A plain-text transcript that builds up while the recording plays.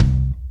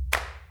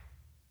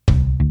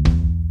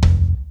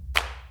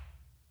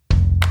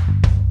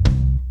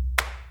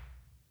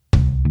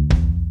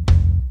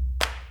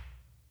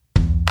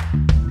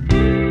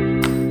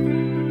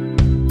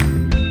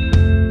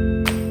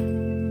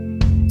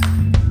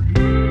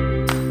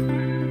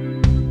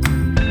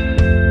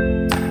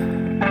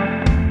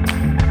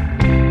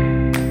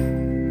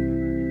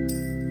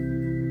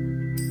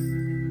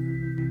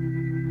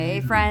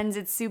friends.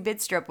 It's Sue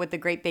Bidstrup with the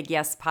Great Big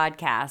Yes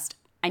podcast.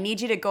 I need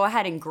you to go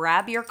ahead and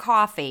grab your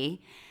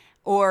coffee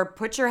or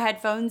put your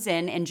headphones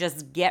in and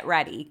just get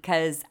ready,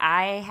 because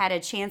I had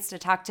a chance to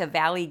talk to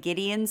Valley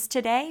Gideons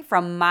today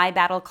from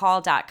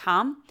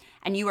mybattlecall.com,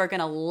 and you are going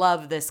to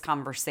love this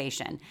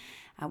conversation.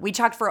 We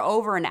talked for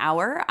over an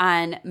hour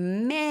on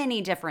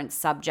many different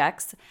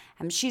subjects.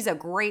 She's a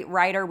great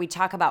writer. We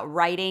talk about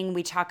writing.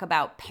 We talk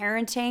about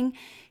parenting.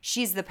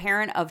 She's the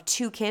parent of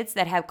 2 kids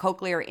that have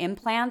cochlear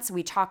implants.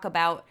 We talk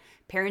about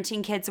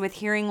parenting kids with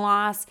hearing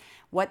loss,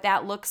 what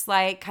that looks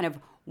like, kind of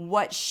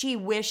what she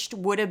wished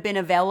would have been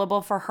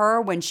available for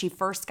her when she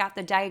first got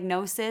the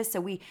diagnosis.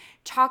 So we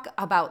talk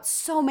about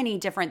so many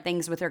different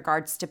things with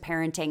regards to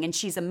parenting. And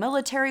she's a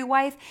military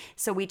wife,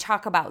 so we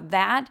talk about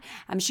that.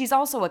 She's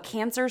also a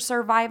cancer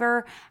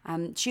survivor.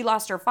 She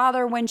lost her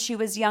father when she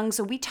was young.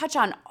 So we touch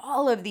on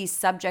all of these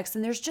subjects,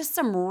 and there's just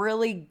some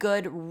really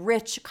good,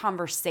 rich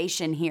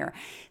conversation here.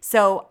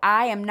 So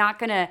I am not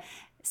going to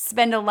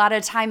spend a lot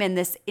of time in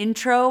this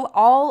intro.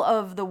 All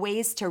of the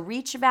ways to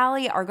reach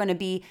Valley are going to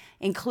be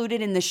included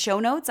in the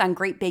show notes on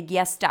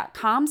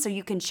greatbigyes.com. So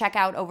you can check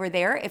out over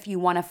there if you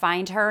want to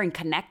find her and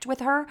connect with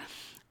her.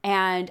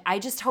 And I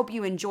just hope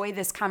you enjoy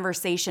this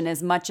conversation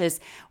as much as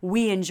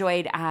we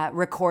enjoyed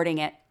recording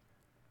it.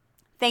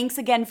 Thanks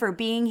again for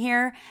being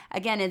here.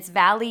 Again, it's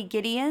Valley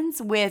Gideons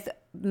with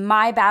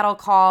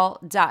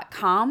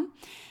mybattlecall.com.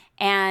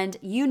 And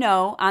you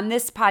know, on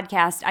this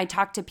podcast, I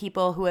talk to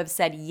people who have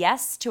said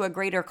yes to a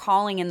greater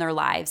calling in their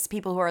lives,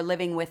 people who are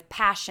living with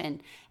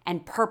passion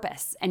and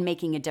purpose and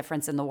making a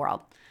difference in the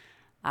world.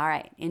 All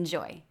right,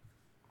 enjoy.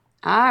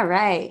 All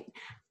right.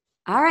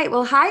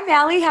 Well, hi,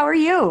 Valley. How are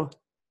you?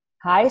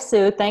 Hi,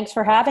 Sue. Thanks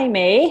for having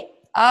me.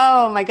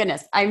 Oh, my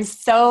goodness. I'm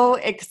so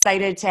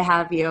excited to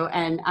have you.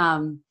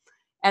 And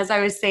as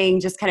I was saying,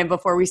 just kind of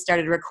before we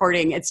started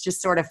recording, it's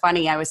just sort of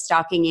funny. I was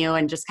stalking you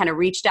and just kind of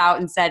reached out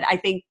and said, I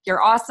think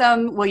you're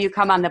awesome. Will you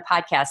come on the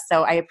podcast?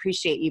 So I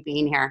appreciate you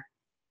being here.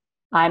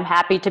 I'm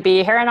happy to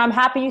be here, and I'm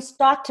happy you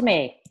stalked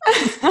me.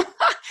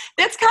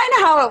 That's kind of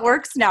how it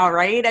works now,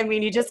 right? I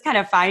mean, you just kind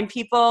of find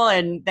people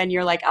and then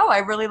you're like, oh, I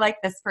really like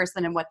this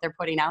person and what they're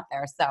putting out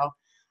there. So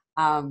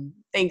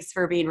thanks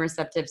for being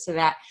receptive to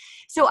that.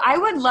 So I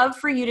would love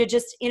for you to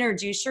just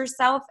introduce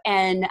yourself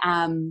and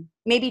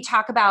maybe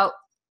talk about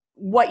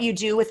what you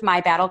do with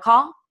My Battle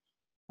Call.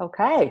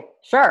 Okay,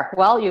 sure.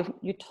 Well,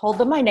 you told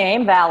them my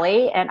name,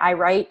 Valley, and I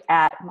write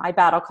at My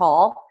Battle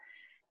Call.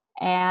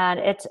 And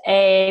it's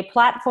a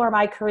platform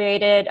I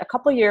created a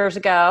couple years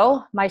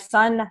ago. My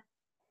son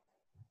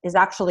is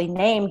actually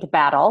named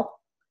Battle,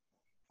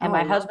 and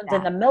my husband's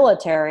in the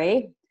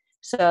military.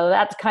 So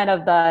that's kind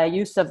of the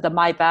use of the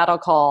My Battle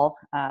Call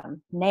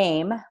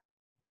name.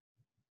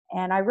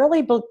 And I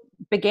really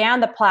began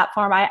the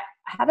platform. I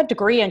have a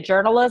degree in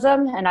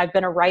journalism, and I've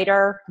been a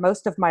writer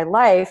most of my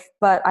life,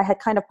 but I had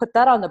kind of put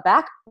that on the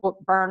back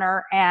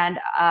burner and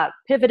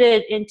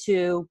pivoted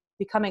into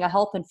becoming a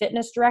health and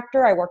fitness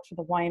director. I worked for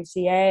the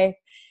YMCA.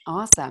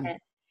 Awesome.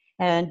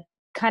 And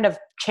kind of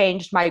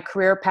changed my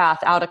career path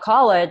out of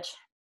college.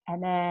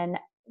 And then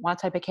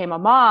once I became a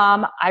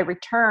mom, I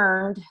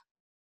returned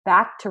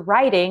back to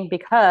writing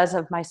because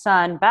of my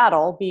son,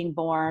 Battle, being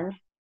born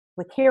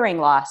with hearing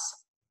loss.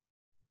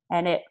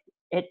 And it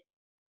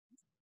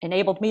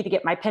enabled me to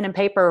get my pen and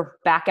paper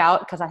back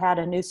out because I had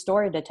a new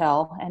story to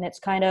tell. And it's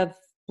kind of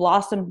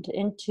blossomed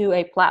into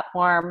a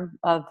platform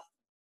of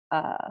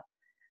a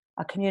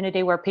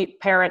community where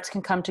parents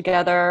can come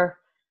together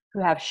who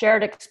have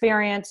shared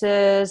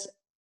experiences.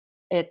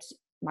 It's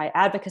my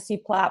advocacy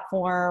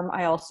platform.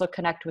 I also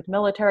connect with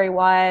military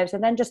wives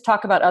and then just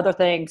talk about other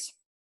things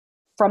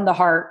from the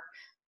heart.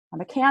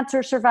 I'm a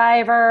cancer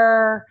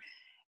survivor,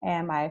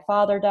 and my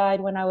father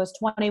died when I was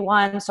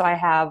 21. So I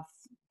have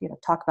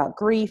talk about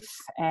grief.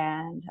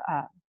 And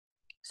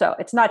so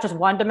it's not just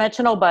one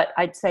dimensional, but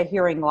I'd say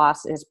hearing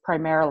loss is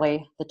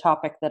primarily the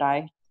topic that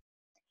I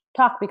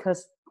talk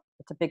because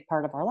it's a big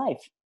part of our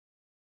life.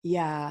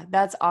 Yeah,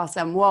 that's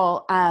awesome.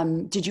 Well,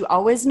 did you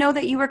always know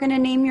that you were going to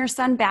name your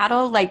son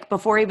Battle? Like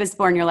before he was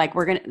born, you're like,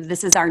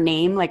 this is our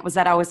name. Like, was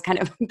that always kind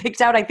of picked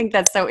out? I think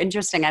that's so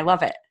interesting. I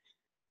love it.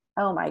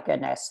 Oh my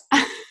goodness.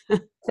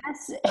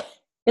 This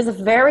is a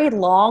very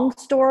long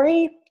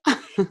story.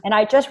 And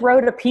I just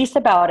wrote a piece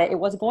about it. It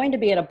was going to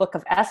be in a book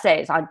of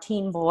essays on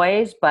teen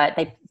boys, but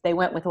they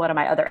went with one of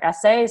my other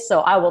essays. So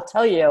I will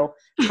tell you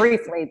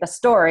briefly the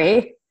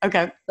story.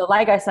 Okay. So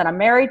like I said, I'm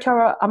married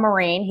to a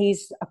Marine.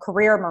 He's a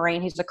career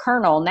Marine. He's a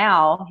colonel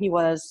now. He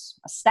was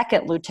a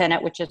second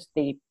lieutenant, which is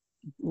the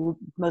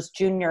most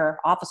junior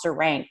officer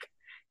rank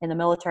in the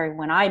military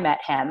when I met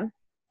him.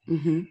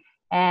 Mm-hmm.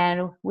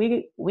 And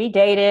we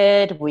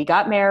dated, we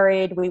got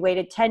married. We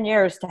waited 10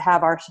 years to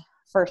have our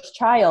first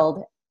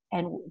child.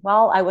 And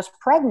while I was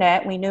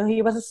pregnant, we knew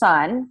he was a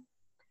son.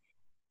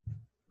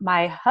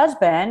 My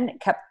husband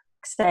kept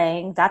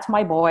saying, that's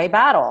my boy,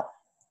 Battle.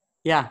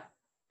 Yeah.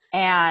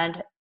 And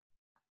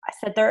I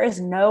said, there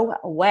is no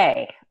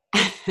way.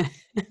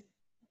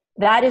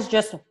 That is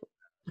just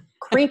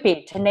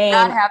creepy to name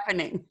not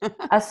happening.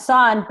 a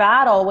son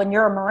Battle when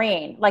you're a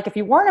Marine. Like if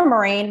you weren't a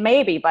Marine,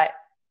 maybe, but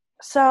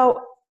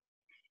So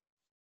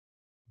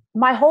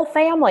my whole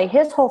family,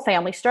 his whole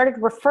family, started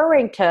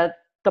referring to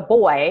the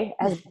boy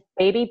as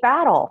Baby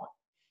Battle,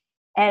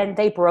 and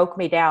they broke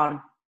me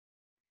down.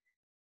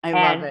 I love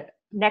And it.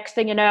 next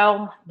thing you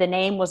know, the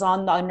name was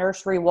on the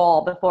nursery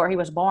wall before he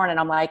was born, and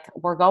I'm like,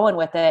 we're going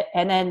with it.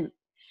 And then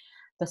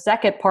the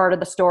second part of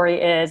the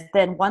story is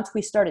then once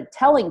we started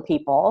telling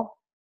people,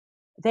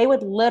 they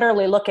would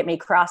literally look at me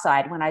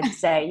cross-eyed when I'd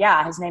say,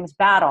 yeah, his name's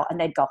Battle. And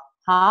they'd go,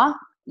 huh?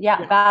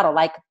 Yeah, Battle,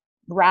 like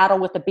rattle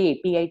with the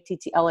B,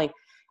 Battle.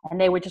 And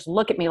they would just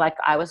look at me like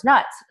I was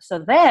nuts. So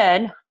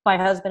then my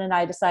husband and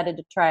I decided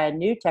to try a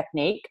new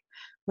technique,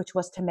 which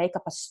was to make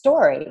up a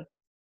story.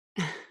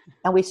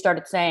 And we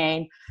started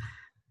saying,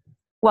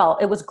 well,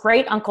 it was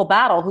great Uncle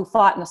Battle who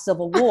fought in the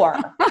Civil War.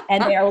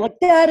 And they were like,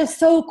 that is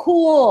so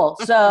cool.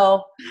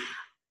 So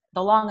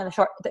the long and the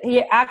short,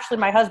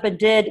 my husband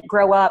did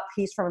grow up.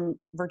 He's from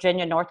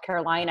Virginia, North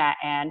Carolina.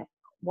 And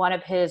one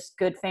of his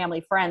good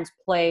family friends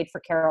played for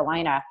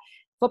Carolina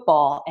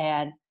football.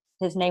 And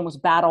his name was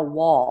Battle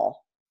Wall.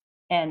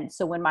 And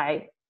so when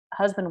my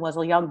husband was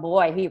a young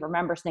boy, he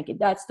remembers thinking,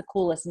 that's the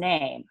coolest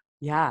name.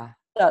 Yeah.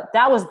 So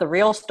that was the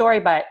real story.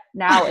 But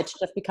now it's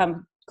just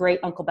become Great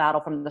Uncle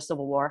Battle from the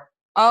Civil War.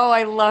 Oh,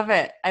 I love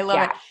it. I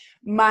love it.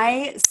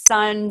 My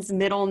son's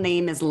middle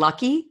name is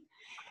Lucky.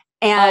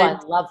 And I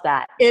love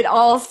that. It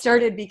all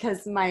started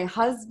because my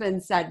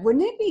husband said,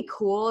 wouldn't it be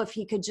cool if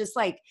he could just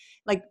like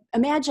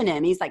imagine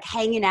him. He's like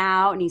hanging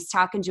out and he's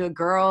talking to a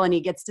girl and he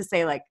gets to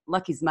say like,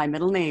 Lucky's my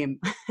middle name.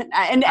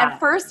 And at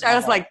first I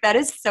was like, that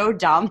is so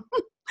dumb.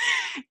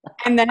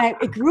 And then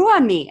it grew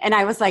on me and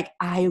I was like,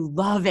 I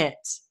love it.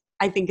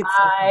 I think it's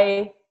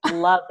I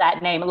love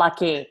that name,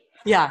 Lucky.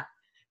 Yeah.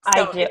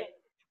 So I do.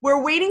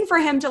 We're waiting for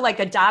him to like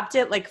adopt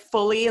it like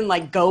fully and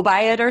like go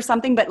by it or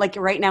something. But like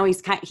right now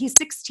he's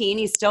 16.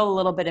 He's still a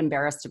little bit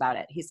embarrassed about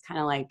it. He's kind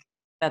of like,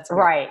 that's weird.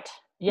 Right.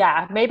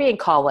 Yeah. Maybe in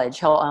college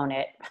he'll own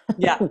it.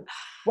 Yeah.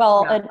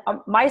 Well, yeah. And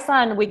my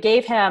son, we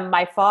gave him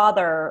my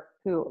father,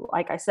 who,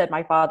 like I said,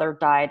 my father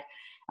died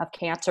of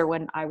cancer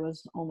when I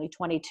was only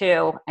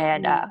 22.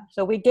 And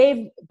so we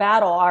gave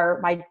Battle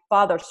my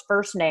father's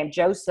first name,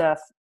 Joseph,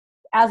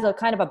 as a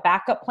kind of a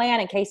backup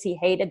plan in case he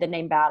hated the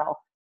name Battle.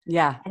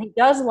 Yeah. And he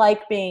does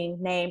like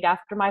being named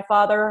after my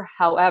father.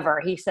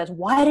 However, he says,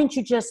 why didn't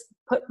you just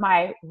put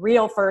my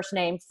real first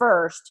name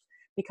first?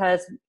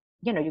 Because,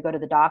 you go to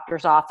the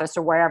doctor's office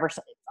or wherever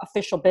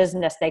official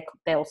business,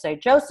 they'll say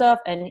Joseph,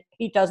 and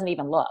he doesn't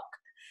even look.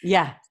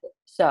 Yeah.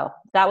 So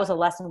that was a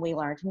lesson we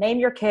learned. Name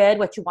your kid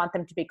what you want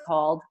them to be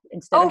called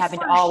instead of having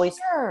to always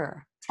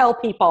tell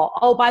people,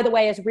 oh, by the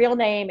way, his real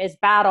name is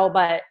Battle,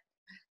 but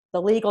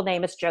the legal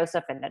name is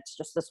Joseph, and it's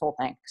just this whole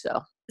thing.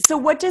 So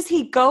what does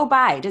he go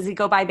by? Does he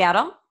go by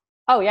Battle?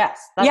 Oh, yes.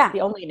 That's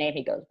the only name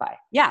he goes by.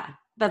 Yeah.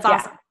 That's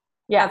awesome.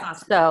 Yeah. That's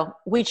awesome. So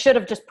we should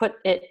have just put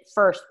it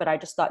first, but I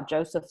just thought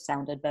Joseph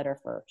sounded better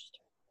first.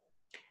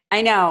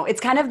 I know.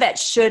 It's kind of that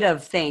should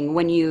have thing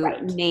when you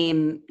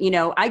name,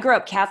 I grew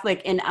up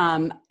Catholic and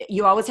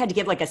you always had to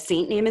give like a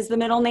saint name as the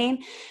middle name.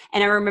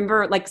 And I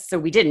remember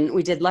we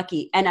did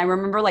Lucky. And I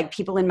remember like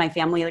people in my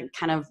family like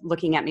kind of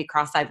looking at me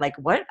cross-eyed, like,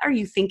 what are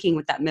you thinking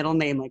with that middle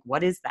name? Like,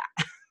 what is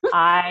that?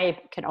 I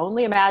can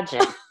only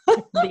imagine.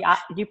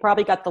 You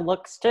probably got the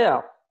looks too.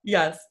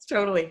 Yes,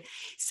 totally.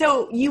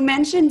 So you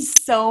mentioned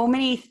so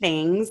many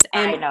things.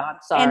 And I know, I'm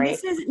sorry.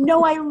 And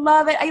I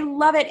love it. I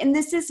love it. And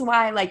this is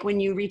why, like, when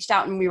you reached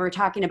out and we were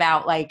talking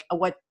about like,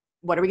 what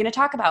are we going to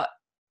talk about?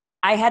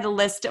 I had a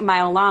list a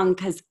mile long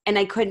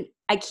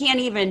I can't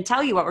even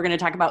tell you what we're going to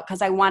talk about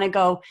because I want to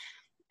go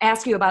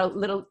ask you about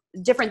little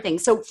different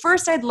things. So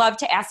first I'd love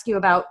to ask you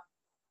about,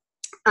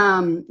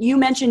 you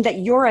mentioned that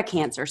you're a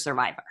cancer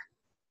survivor.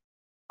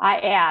 I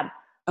am.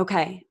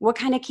 Okay. What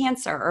kind of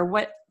cancer or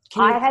what?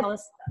 Can you tell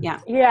us?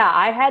 Yeah. Yeah,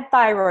 I had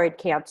thyroid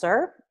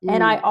cancer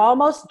and I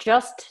almost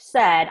just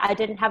said I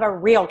didn't have a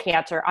real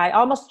cancer. I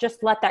almost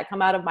just let that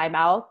come out of my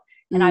mouth.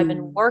 And I've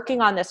been working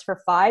on this for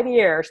 5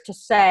 years to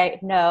say,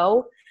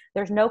 no,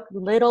 there's no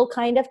little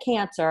kind of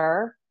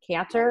cancer.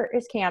 Cancer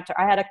is cancer.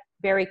 I had a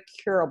very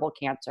curable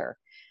cancer,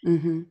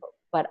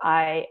 but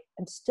I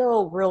am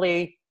still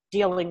really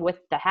dealing with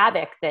the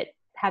havoc that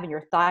having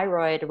your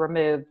thyroid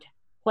removed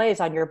plays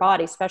on your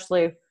body,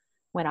 especially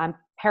when I'm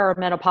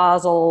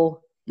perimenopausal,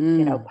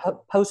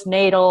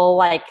 postnatal,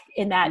 like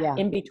in that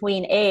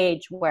in-between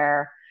age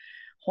where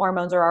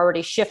hormones are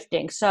already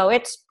shifting. So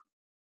it's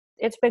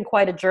been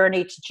quite a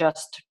journey to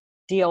just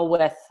deal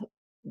with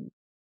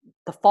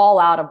the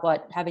fallout of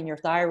what having your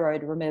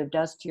thyroid removed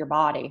does to your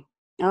body.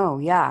 Oh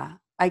yeah,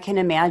 I can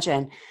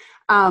imagine.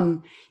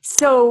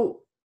 So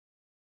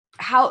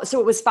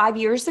it was 5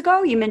 years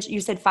ago?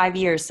 You said 5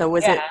 years. So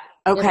was it?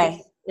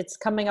 Okay. It's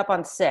coming up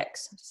on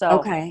 6. So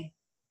okay,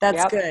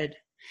 that's good.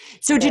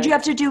 So did you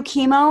have to do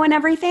chemo and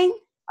everything?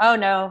 Oh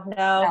no.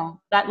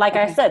 That, like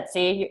I said,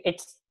 see,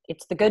 it's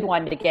the good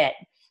one to get.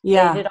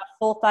 Yeah. They did a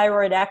full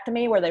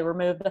thyroidectomy where they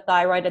removed the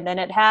thyroid, and then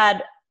it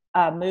had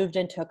moved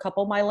into a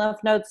couple of my lymph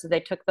nodes, so they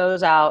took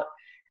those out.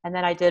 And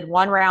then I did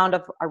 1 round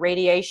of a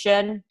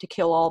radiation to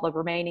kill all the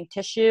remaining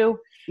tissue.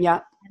 Yeah.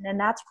 And then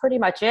that's pretty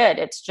much it.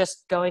 It's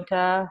just going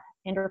to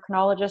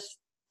endocrinologist.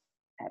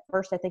 At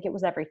first, I think it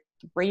was every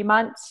 3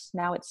 months.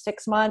 Now it's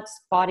 6 months,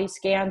 body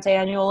scans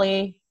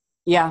annually,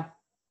 Yeah.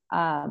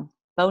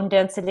 bone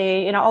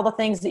density, all the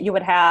things that you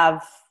would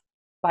have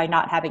by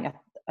not having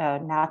a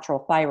natural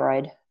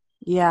thyroid.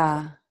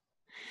 Yeah.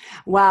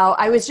 Wow.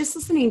 I was just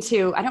listening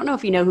to, I don't know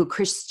if you know who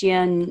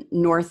Christiane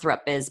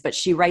Northrup is, but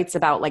she writes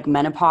about like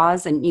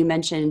menopause, and you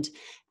mentioned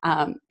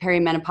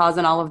perimenopause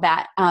and all of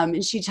that.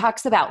 And she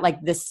talks about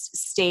like this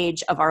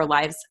stage of our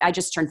lives. I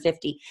just turned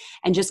 50,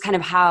 and just kind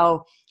of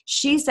how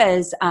she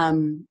says,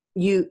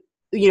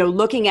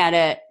 looking at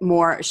it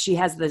more, she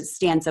has the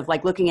stance of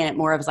like looking at it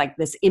more of like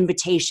this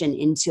invitation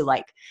into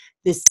like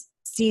this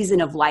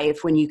season of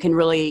life when you can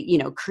really,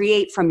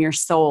 create from your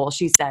soul,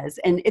 she says.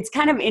 And it's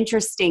kind of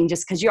interesting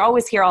just because you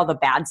always hear all the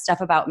bad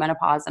stuff about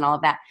menopause and all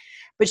of that.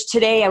 But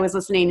today I was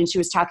listening and she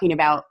was talking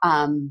about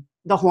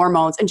the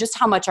hormones and just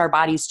how much our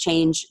bodies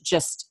change.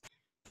 Just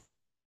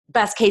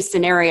best case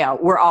scenario,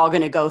 we're all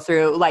going to go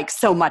through like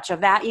so much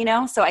of that,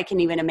 so I can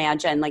even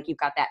imagine like you've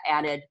got the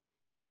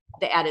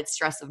added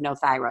stress of no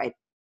thyroid.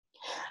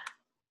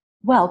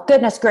 Well,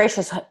 goodness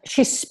gracious,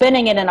 she's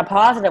spinning it in a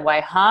positive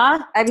way,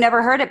 huh? I've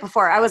never heard it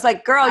before. I was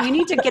like, girl, you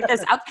need to get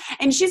this out.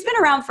 And she's been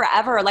around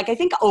forever. Like, I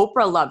think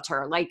Oprah loved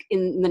her, like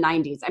in the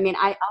 90s. I mean,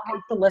 I'll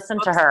have to listen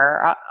to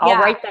her. I'll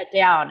write that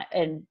down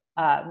and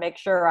make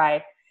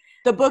sure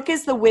The book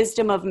is The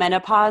Wisdom of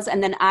Menopause.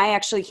 And then I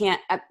actually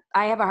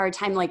I have a hard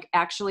time like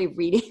actually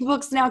reading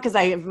books now because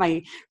I have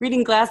my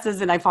reading glasses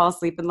and I fall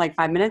asleep in like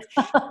 5 minutes.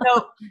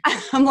 So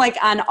I'm like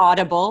on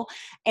Audible.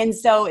 And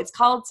so it's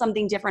called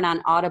something different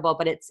on Audible,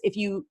 but it's, if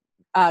you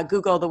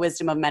Google The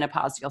Wisdom of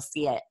Menopause, you'll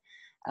see it.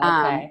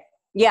 Okay.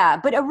 Yeah,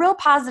 but a real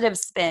positive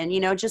spin,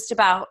 just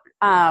about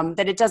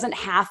that it doesn't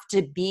have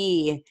to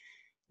be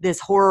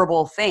this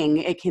horrible thing.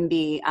 It can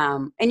be,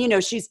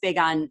 and she's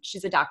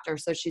a doctor,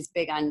 so she's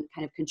big on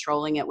kind of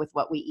controlling it with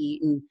what we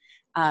eat and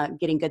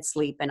getting good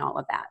sleep and all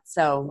of that.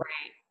 So,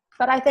 right.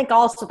 But I think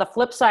also the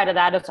flip side of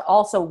that is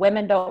also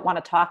women don't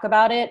want to talk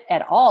about it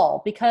at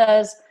all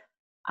because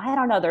I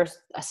don't know, there's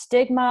a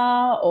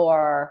stigma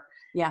or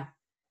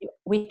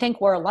we think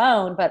we're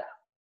alone, but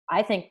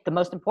I think the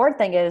most important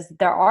thing is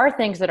there are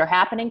things that are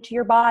happening to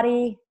your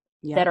body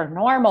that are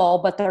normal,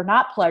 but they're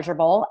not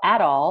pleasurable at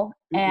all.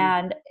 Mm-hmm.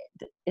 And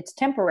it's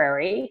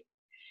temporary.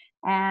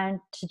 And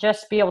to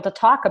just be able to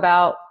talk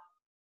about,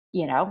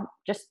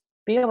 just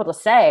be able to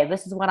say,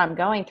 this is what I'm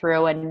going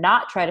through and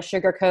not try to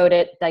sugarcoat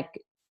it like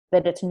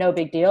that it's no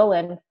big deal.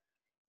 And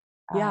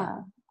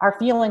our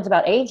feelings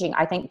about aging,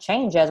 I think,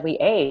 change as we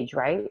age,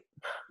 right?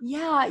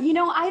 Yeah.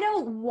 I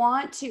don't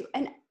want to,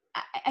 and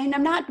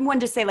I'm not one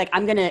to say like,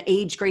 I'm going to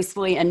age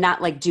gracefully and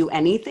not like do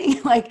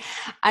anything. Like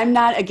I'm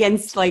not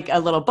against like a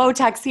little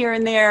Botox here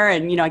and there.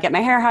 And, I get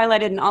my hair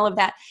highlighted and all of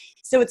that.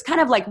 So it's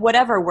kind of like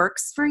whatever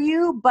works for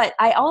you. But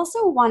I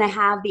also want to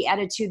have the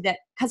attitude that,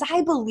 because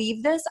I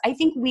believe this, I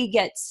think we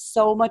get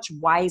so much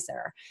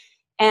wiser.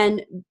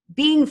 And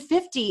being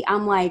 50, I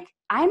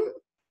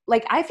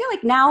feel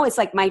like now is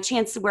like my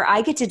chance where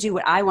I get to do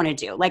what I want to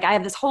do. Like I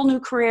have this whole new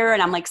career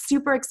and I'm like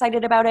super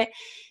excited about it.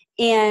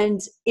 And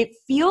it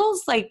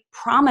feels like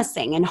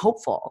promising and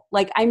hopeful.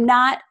 Like I'm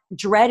not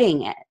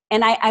dreading it.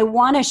 And I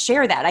want to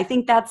share that. I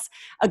think that's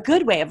a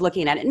good way of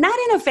looking at it. Not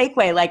in a fake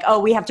way, like, oh,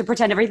 we have to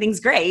pretend everything's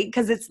great.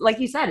 Because it's like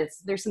you said,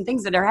 there's some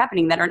things that are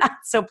happening that are not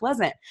so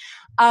pleasant.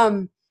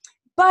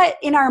 But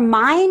in our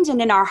mind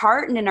and in our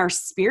heart and in our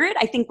spirit,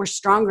 I think we're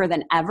stronger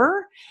than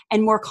ever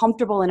and more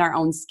comfortable in our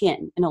own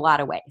skin in a lot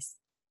of ways.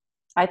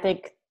 I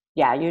think,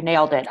 you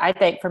nailed it. I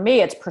think for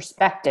me, it's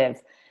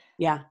perspective.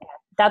 Yeah.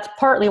 That's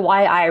partly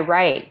why I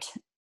write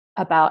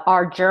about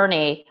our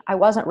journey. I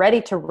wasn't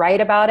ready to write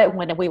about it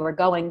when we were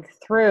going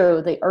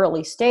through the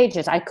early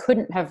stages. I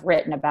couldn't have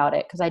written about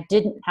it because I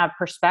didn't have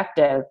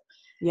perspective.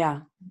 Yeah.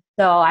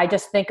 So I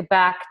just think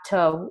back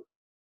to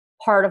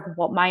part of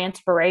what my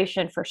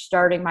inspiration for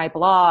starting my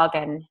blog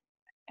and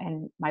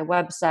my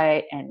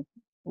website and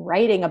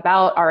writing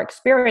about our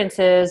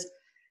experiences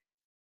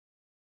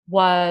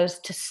was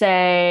to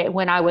say,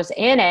 when I was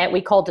in it,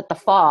 we called it the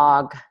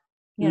fog.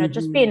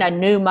 Just being a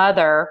new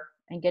mother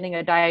and getting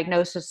a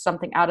diagnosis,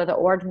 something out of the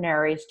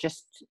ordinary, is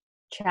just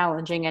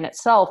challenging in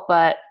itself.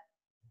 But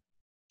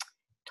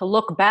to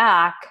look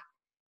back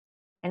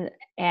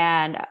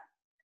and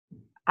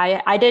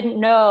I didn't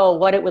know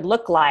what it would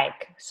look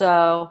like.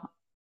 So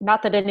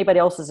not that anybody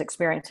else's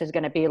experience is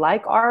going to be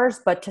like ours,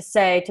 but to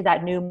say to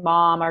that new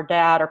mom or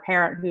dad or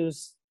parent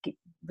who's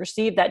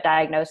received that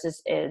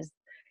diagnosis is,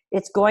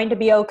 it's going to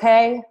be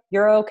okay.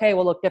 Your okay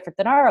will look different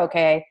than our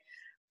okay,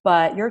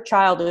 but your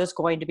child is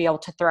going to be able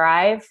to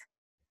thrive.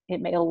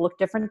 It may look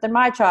different than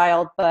my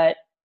child, but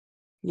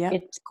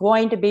it's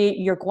going to be,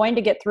 you're going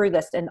to get through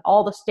this, and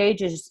all the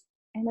stages,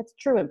 and it's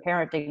true in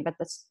parenting, but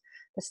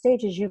the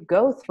stages you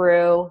go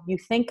through, you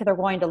think they're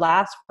going to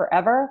last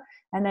forever.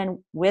 And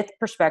then with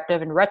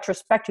perspective and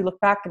retrospect, you look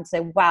back and say,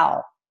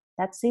 wow,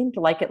 that seemed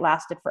like it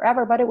lasted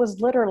forever, but it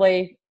was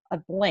literally a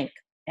blink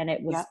and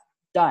it was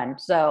done.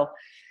 So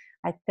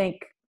I think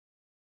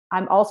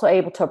I'm also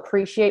able to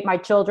appreciate my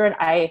children.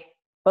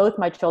 Both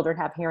my children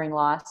have hearing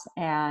loss,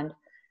 and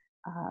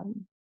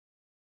um,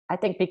 I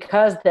think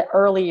because the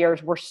early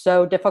years were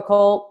so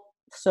difficult,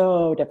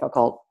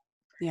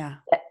 Yeah.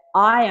 that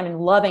I am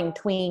loving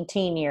tween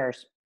teen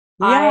years.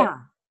 I,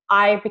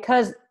 Yeah.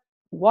 because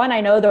one,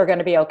 I know they're going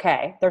to be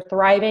okay. They're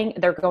thriving.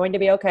 They're going to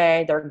be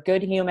okay. They're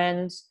good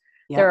humans.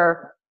 Yep.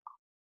 They're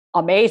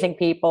amazing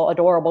people,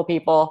 adorable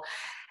people.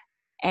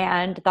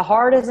 And the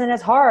hard isn't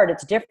as hard.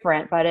 It's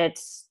different, but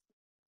it's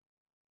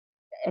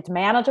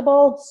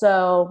manageable.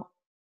 So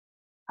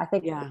I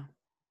think Yeah.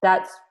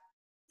 that's,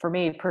 for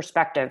me,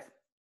 perspective.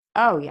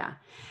 Oh yeah.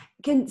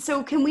 Can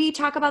we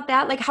talk about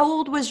that? Like how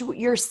old was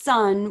your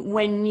son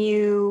when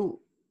you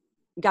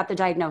got the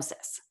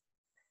diagnosis?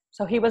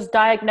 So he was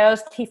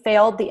diagnosed, he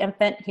failed the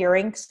infant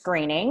hearing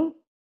screening.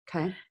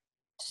 Okay.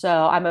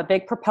 So I'm a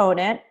big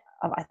proponent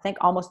of, I think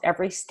almost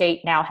every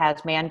state now has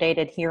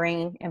mandated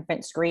hearing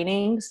infant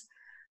screenings.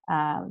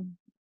 Um,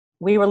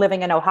 we were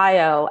living in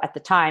Ohio at the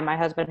time. My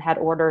husband had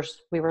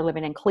orders. We were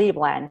living in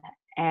Cleveland,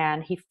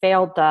 and he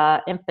failed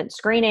the infant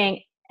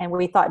screening, and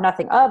we thought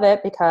nothing of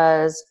it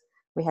because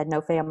we had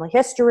no family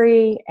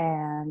history,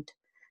 and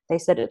they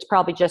said it's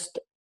probably just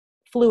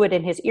fluid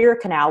in his ear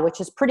canal, which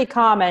is pretty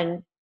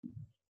common.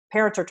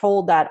 Parents are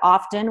told that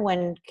often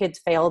when kids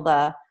fail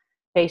the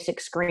basic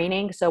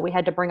screening. So we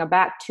had to bring them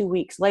back 2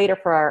 weeks later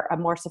for a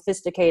more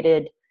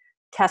sophisticated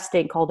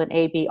testing called an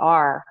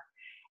ABR.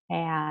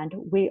 And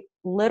we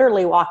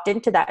literally walked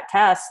into that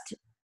test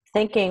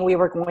thinking we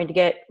were going to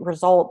get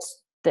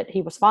results that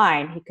he was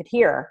fine, he could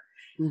hear,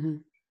 Mm-hmm.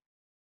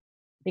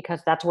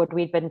 because that's what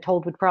we'd been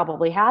told would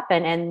probably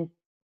happen. And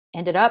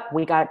ended up,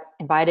 we got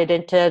invited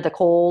into the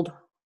cold,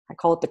 I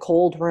call it the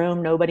cold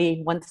room,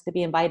 nobody wants to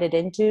be invited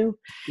into.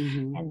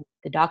 Mm-hmm. And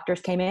the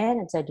doctors came in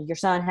and said, your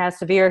son has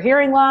severe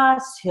hearing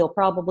loss. He'll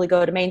probably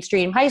go to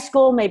mainstream high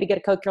school, maybe get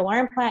a cochlear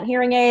implant,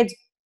 hearing aids.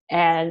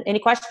 And any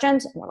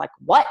questions? And we're like,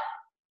 what?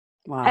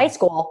 High Wow.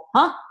 school?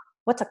 Huh?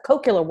 What's a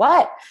cochlear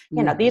what?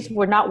 You know, these Mm-hmm.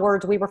 were not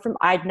words we were from.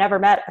 I'd never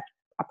met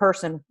a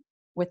person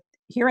with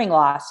hearing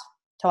loss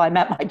till I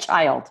met my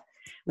child,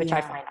 which I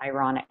Yeah. find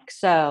ironic.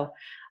 So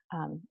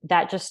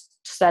that just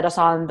set us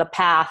on the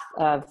path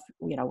of,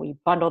 we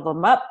bundled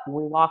them up.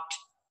 We walked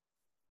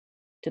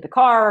to the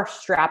car,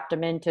 strapped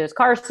him into his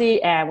car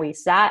seat, and we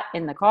sat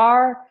in the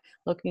car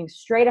looking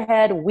straight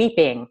ahead,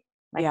 weeping.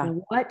 Like, Yeah.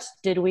 what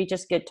did we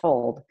just get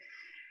told?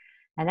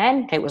 And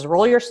then it was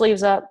roll your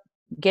sleeves up,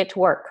 get to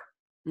work,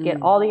 get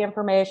Mm. all the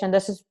information.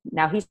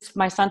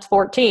 My son's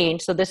 14.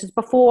 So this is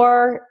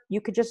before you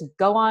could just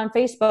go on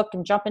Facebook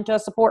and jump into a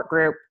support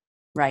group.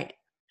 Right.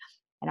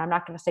 And I'm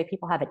not going to say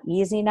people have it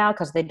easy now,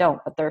 because they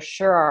don't, but there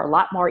sure are a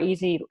lot more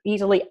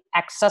easily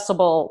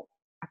accessible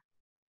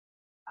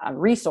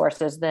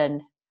resources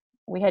than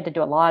we had to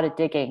do a lot of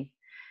digging.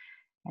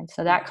 And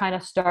so that kind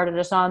of started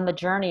us on the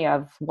journey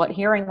of what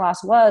hearing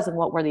loss was and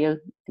what were the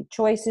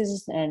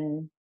choices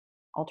and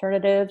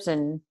alternatives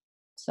and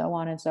so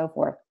on and so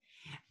forth.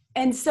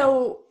 And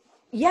so,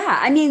 yeah,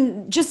 I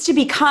mean, just to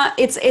become,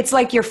 it's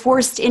like you're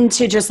forced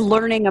into just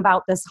learning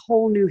about this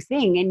whole new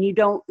thing and you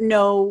don't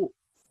know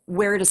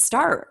where to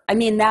start. I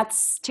mean,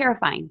 that's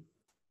terrifying.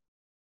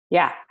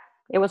 Yeah,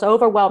 it was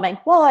overwhelming.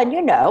 Well, and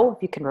if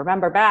you can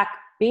remember back,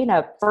 being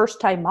a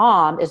first-time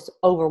mom is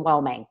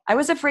overwhelming. I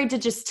was afraid to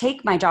just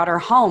take my daughter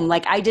home.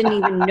 Like, I didn't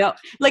even know.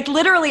 Like,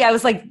 literally, I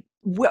was like,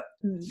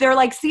 they're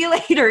like, see you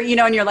later,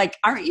 and you're like,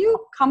 aren't you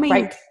coming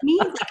Right. with me?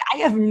 Like, I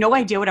have no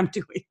idea what I'm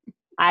doing.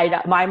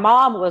 My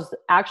mom was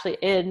actually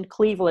in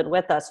Cleveland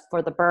with us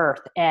for the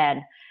birth.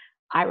 And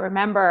I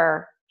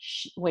remember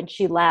when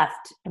she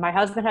left and my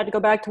husband had to go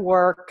back to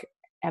work,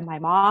 and my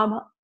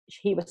mom,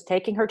 he was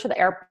taking her to the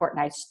airport, and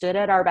I stood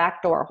at our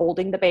back door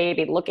holding the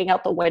baby, looking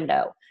out the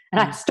window, and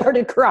I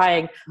started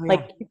crying. Oh, yeah.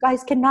 Like, you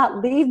guys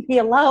cannot leave me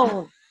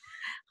alone.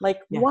 Like,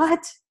 Yeah.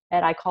 what?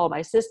 And I call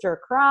my sister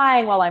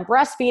crying while I'm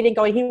breastfeeding,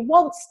 going, he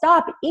won't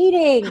stop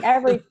eating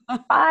every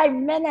 5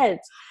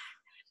 minutes.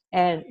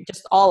 And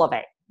just all of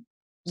it.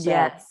 So,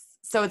 Yes.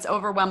 So it's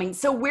overwhelming.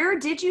 So where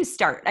did you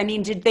start? I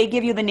mean, did they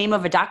give you the name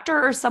of a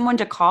doctor or someone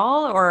to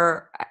call,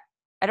 or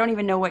I don't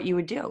even know what you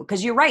would do?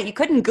 Because you're right. You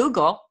couldn't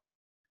Google.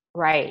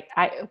 right.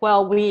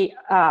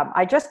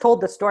 I just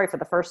told this story for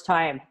the first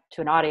time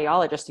to an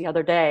audiologist the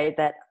other day,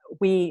 that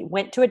we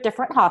went to a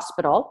different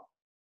hospital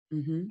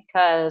Mm-hmm.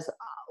 because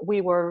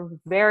we were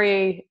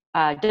very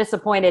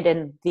disappointed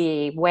in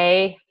the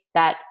way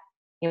that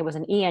it was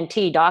an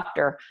ENT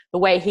doctor. The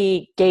way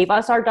he gave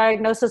us our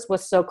diagnosis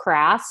was so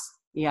crass.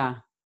 Yeah.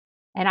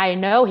 And I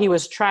know he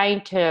was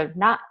trying to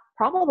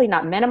probably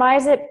not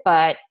minimize it,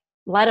 but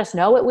let us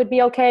know it would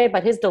be okay.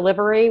 But his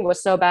delivery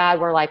was so bad,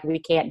 we're like, we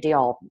can't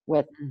deal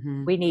with,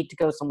 Mm-hmm. we need to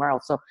go somewhere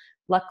else. So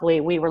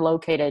luckily we were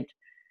located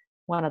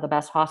one of the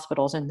best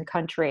hospitals in the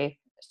country.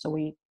 So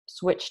we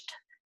switched,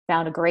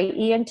 found a great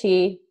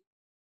ENT.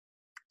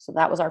 So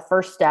that was our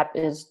first step,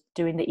 is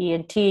doing the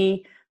ENT,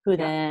 who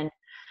then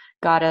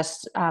got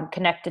us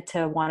connected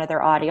to one of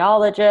their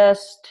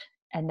audiologists.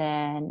 And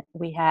then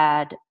we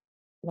had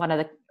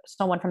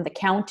someone from the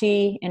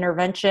county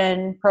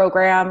intervention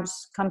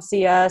programs come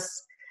see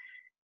us.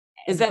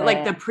 Is And that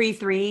like then, the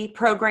pre-3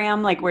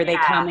 program, like where they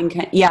yeah, come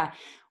and yeah,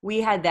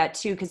 we had that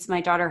too because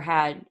my daughter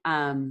had,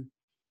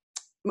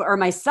 or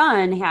my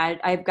son had.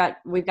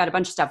 We've got a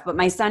bunch of stuff, but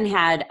my son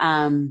had,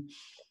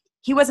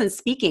 he wasn't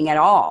speaking at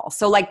all.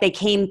 So like they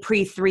came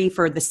pre-3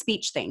 for the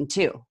speech thing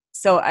too.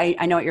 So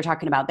I know what you're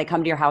talking about. They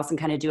come to your house and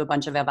kind of do a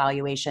bunch of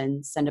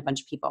evaluations, send a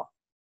bunch of people.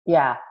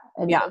 yeah.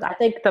 And Yeah. I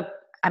think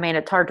I mean,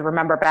 it's hard to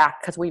remember back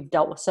because we've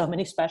dealt with so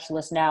many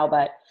specialists now,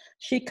 but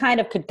she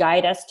kind of could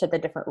guide us to the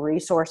different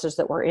resources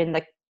that were in the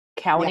Yeah.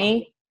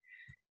 county.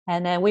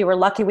 And then we were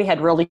lucky we had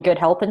really good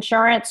health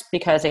insurance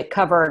because it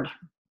covered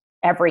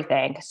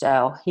everything.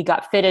 So he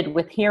got fitted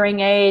with hearing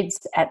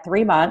aids at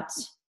 3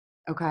 months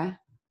Okay.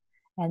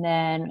 and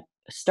then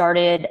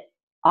started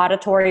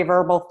auditory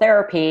verbal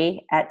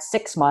therapy at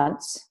 6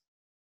 months,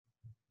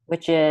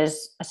 which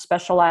is a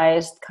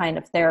specialized kind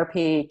of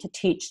therapy to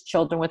teach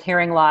children with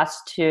hearing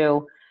loss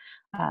to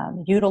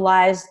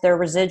utilize their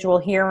residual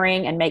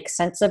hearing and make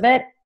sense of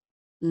it.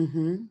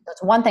 Mm-hmm.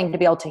 It's one thing to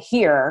be able to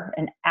hear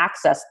and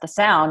access the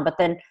sound, but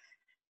then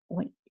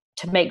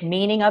to make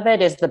meaning of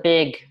it is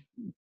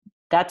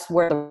that's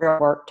where the real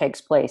work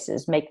takes place,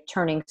 is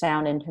turning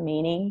sound into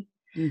meaning.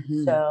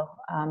 Mm-hmm. So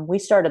we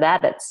started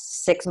that at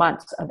 6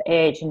 months of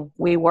age, and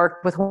we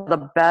worked with one of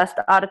the best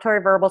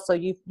auditory verbal. So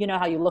you know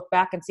how you look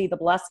back and see the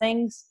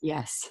blessings.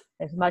 Yes.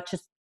 As much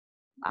as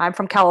I'm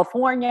from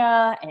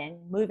California and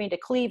moving to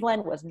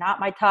Cleveland was not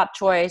my top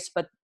choice,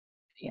 but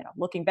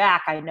looking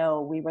back, I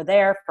know we were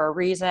there for a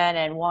reason,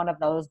 and one of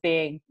those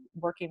being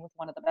working with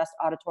one of the best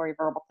auditory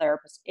verbal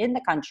therapists in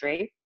the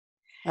country.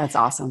 That's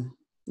awesome.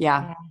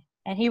 Yeah.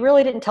 And he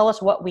really didn't tell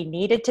us what we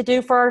needed to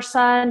do for our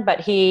son, but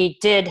he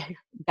did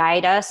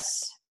guide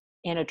us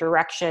in a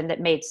direction that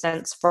made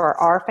sense for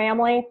our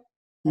family.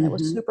 And it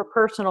was Mm-hmm. super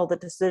personal, the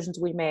decisions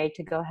we made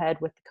to go ahead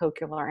with the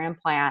cochlear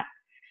implant.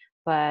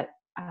 But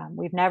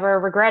we've never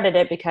regretted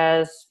it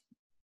because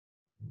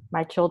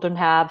my children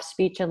have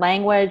speech and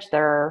language.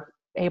 They're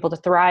able to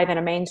thrive in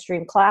a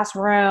mainstream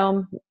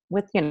classroom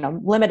with,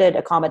 limited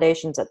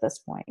accommodations at this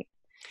point.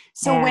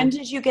 So when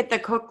did you get the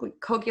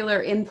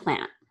cochlear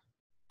implant?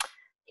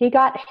 He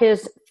got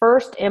his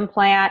first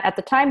implant. At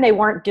the time, they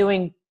weren't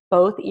doing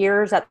both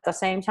ears at the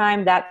same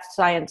time. That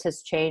science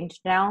has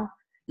changed now.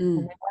 And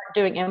they weren't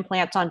doing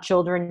implants on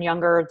children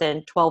younger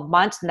than 12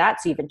 months, and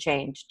that's even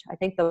changed. I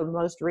think the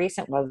most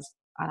recent was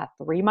on a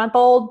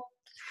 3-month-old.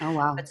 Oh,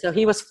 wow. But so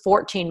he was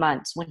 14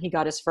 months when he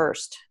got his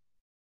first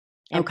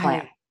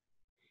implant. Okay.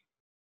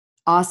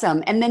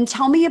 Awesome. And then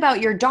tell me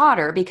about your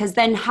daughter, because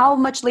then how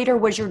much later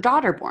was your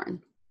daughter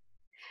born?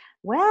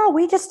 Well,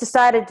 we just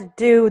decided to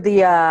do the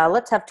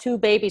let's have 2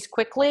 babies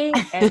quickly,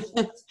 and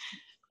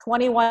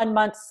 21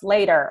 months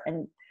later.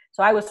 And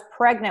so I was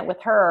pregnant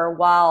with her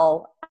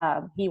while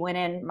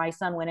my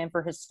son went in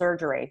for his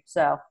surgery.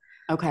 So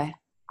Okay.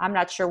 I'm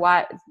not sure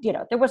why,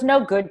 there was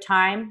no good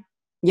time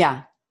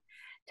Yeah.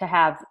 to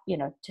have,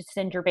 to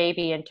send your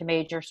baby into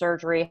major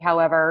surgery.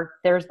 However,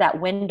 there's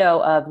that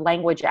window of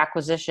language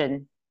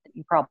acquisition that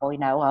you probably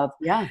know of.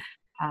 Yeah.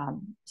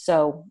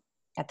 So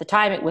at the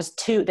time it was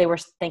 2, they were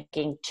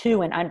thinking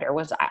 2 and under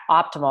was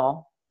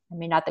optimal. I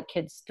mean, not that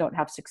kids don't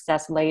have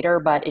success later,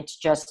 but it's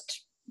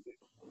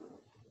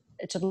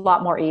a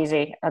lot more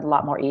easy.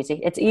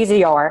 It's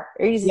easier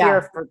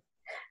Yeah.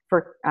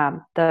 for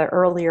the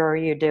earlier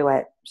you do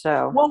it.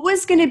 So What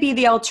was going to be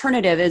the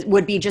alternative? It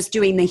would be just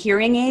doing the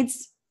hearing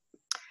aids?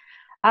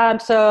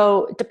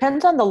 So it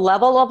depends on the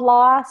level of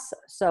loss.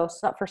 So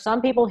for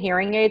some people,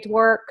 hearing aids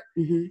work.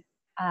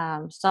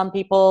 Mm-hmm. Some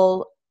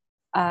people,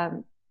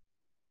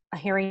 a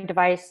hearing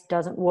device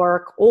doesn't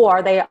work,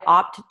 or they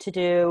opt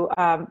to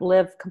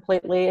live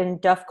completely in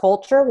deaf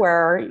culture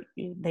where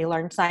they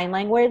learn sign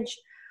language,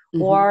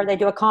 Mm-hmm. or they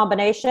do a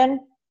combination.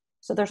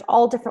 So there's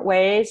all different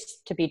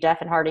ways to be deaf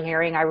and hard of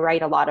hearing. I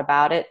write a lot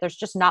about it. There's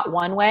just not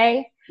one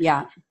way.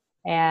 Yeah.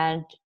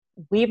 And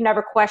we've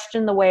never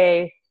questioned the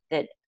way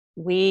that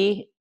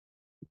we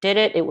did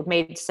it. It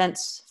made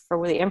sense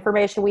for the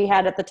information we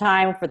had at the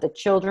time, for the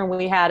children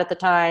we had at the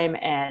time,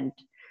 and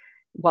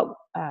what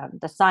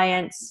the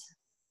science.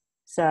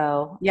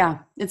 So Yeah,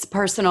 it's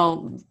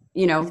personal,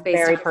 it's based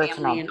very on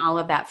personal. family and all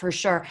of that for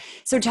sure.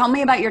 So tell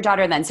me about your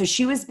daughter then. So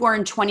she was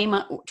born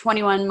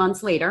 21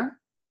 months later.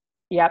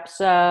 Yep.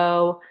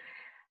 So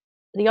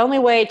the only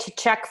way to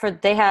check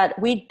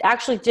we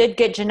actually did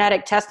get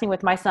genetic testing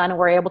with my son, and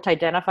were able to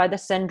identify the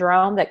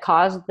syndrome that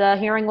caused the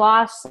hearing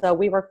loss. So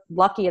we were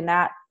lucky in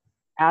that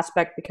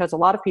aspect because a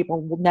lot of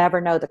people will never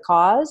know the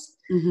cause.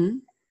 Mm-hmm.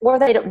 Or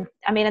they don't,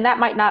 and that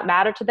might not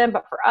matter to them,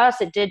 but for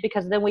us it did,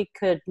 because then we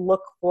could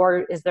look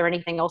for, is there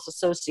anything else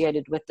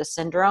associated with the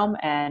syndrome?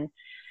 And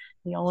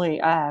the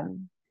only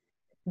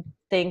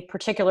thing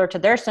particular to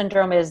their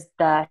syndrome is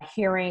the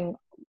hearing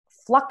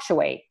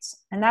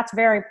fluctuates. And that's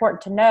very important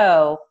to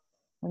know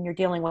when you're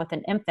dealing with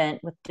an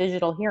infant with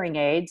digital hearing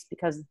aids,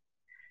 because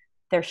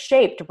they're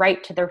shaped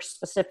right to their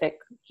specific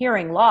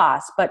hearing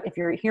loss. But if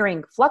your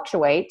hearing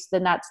fluctuates,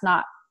 then that's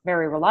not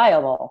very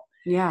reliable.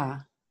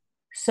 Yeah.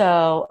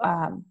 So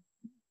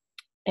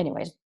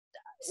anyways,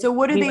 So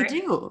what do we they were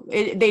do?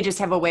 They just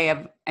have a way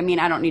of, I mean,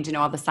 I don't need to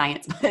know all the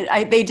science,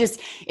 but they just,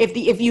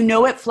 if you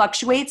know it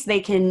fluctuates, they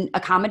can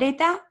accommodate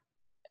that.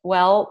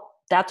 well,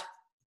 that's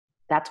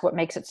what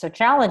makes it so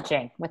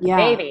challenging with the Yeah.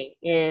 baby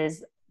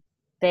is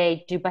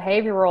they do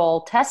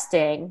behavioral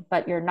testing,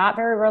 but you're not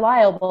very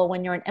reliable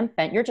when you're an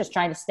infant. You're just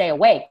trying to stay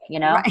awake, you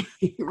know? Right. I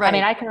mean,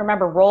 Right. I can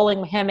remember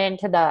rolling him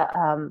into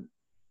the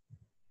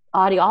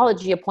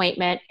audiology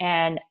appointment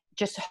and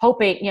just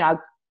hoping,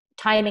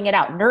 timing it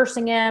out,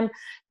 nursing him,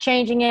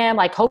 changing him,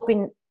 like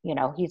hoping,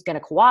 he's going to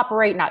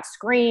cooperate, not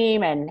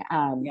scream. And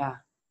Yeah.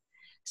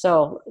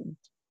 so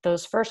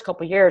those first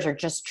couple years are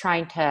just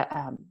trying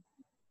to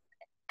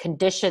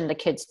condition the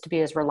kids to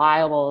be as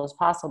reliable as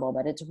possible,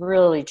 but it's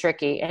really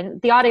tricky. And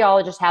the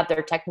audiologists have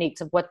their techniques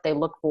of what they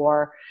look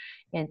for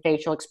in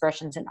facial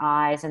expressions and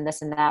eyes and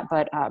this and that.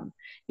 But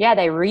yeah,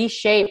 they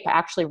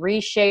actually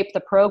reshape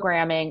the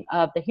programming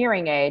of the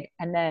hearing aid.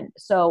 And then,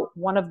 so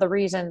one of the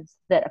reasons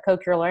that a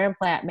cochlear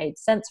implant made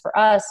sense for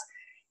us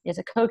is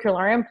a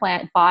cochlear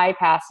implant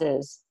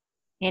bypasses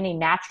any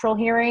natural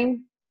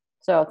hearing.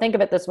 So think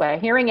of it this way: a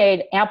hearing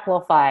aid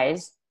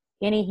amplifies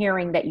any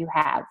hearing that you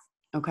have.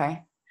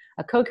 Okay.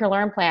 A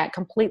cochlear implant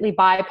completely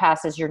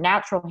bypasses your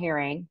natural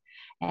hearing,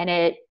 and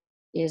it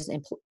is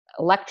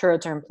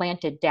electrodes are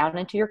implanted down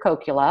into your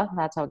cochlea.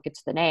 That's how it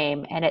gets the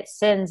name, and it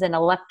sends an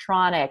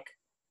electronic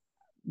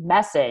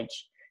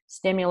message,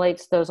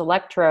 stimulates those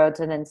electrodes,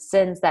 and then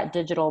sends that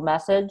digital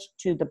message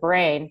to the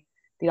brain.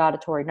 The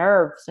auditory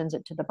nerve sends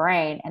it to the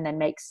brain, and then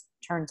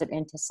turns it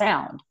into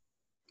sound.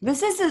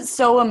 This is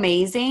so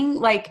amazing,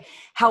 like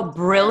how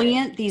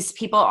brilliant these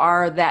people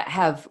are that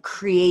have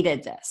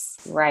created this.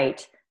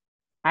 Right.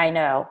 I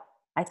know.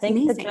 I It's think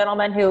the amazing.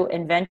 gentleman who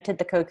invented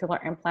the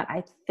cochlear implant,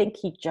 I think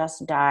he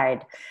just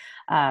died.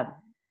 Um,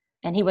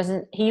 and his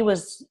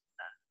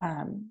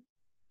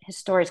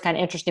story is kind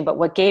of interesting, but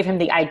what gave him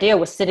the idea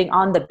was sitting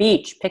on the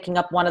beach, picking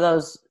up one of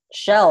those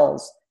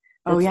shells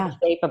Oh, that's yeah. the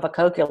shape of a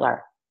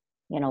cochlear,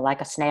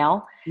 like a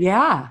snail.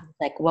 Yeah.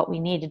 Like, what we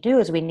need to do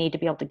is we need to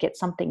be able to get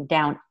something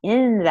down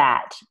in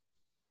that.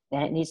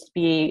 And it needs to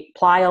be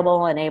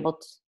pliable and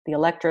the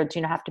electrodes,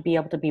 have to be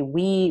able to be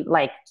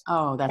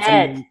Oh, that's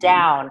head amazing.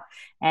 down.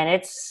 And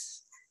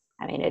it's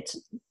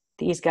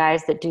these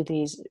guys that do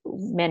these,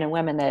 men and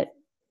women that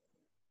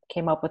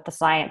came up with the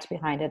science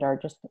behind it, are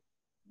just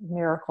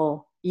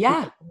miracle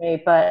Yeah. people to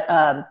me.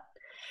 But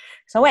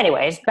so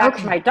anyways, back to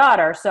Okay. my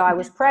daughter. So I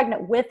was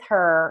pregnant with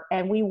her,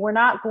 and we were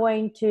not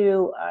going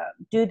to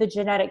do the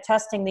genetic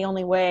testing. The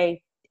only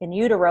way in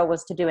utero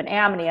was to do an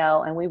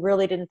amnio, and we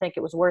really didn't think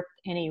it was worth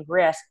any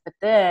risk. But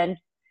then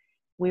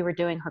we were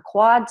doing her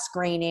quad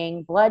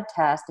screening blood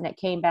test, and it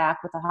came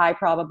back with a high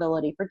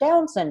probability for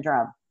Down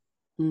syndrome.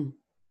 Mm.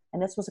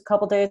 And this was a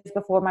couple days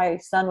before my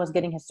son was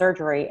getting his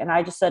surgery. And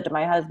I just said to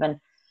my husband,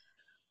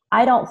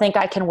 I don't think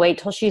I can wait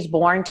till she's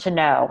born to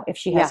know if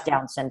she has Yeah.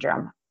 Down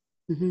syndrome.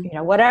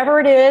 Mm-hmm. Whatever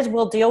it is,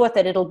 we'll deal with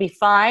it. It'll be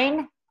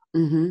fine.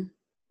 Mm-hmm.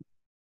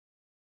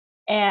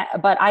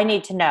 But I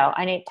need to know.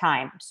 I need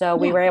time. So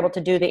we Yeah. were able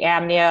to do the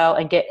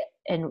amnio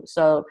and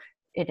so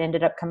it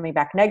ended up coming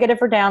back negative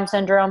for Down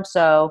syndrome.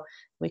 So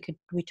we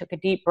took a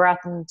deep breath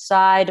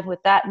inside with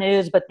that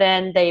news, but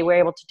then they were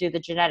able to do the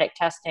genetic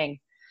testing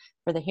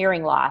for the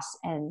hearing loss.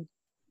 And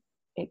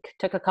it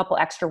took a couple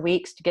extra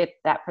weeks to get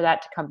for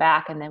that to come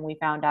back. And then we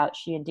found out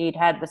she indeed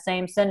had the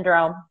same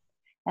syndrome.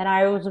 And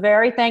I was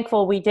very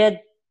thankful we did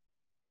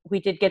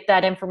get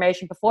that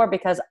information before,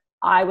 because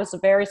I was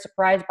very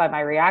surprised by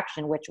my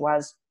reaction, which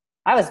was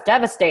I was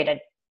devastated.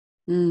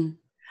 Mm.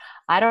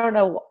 I don't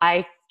know.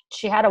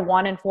 She had a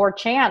 1 in 4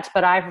 chance,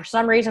 but I, for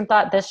some reason,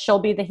 thought she'll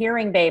be the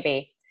hearing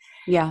baby.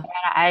 Yeah. And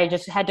I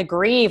just had to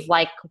grieve.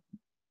 Like,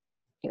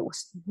 it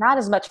was not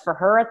as much for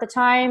her at the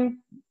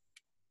time,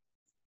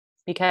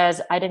 because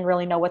I didn't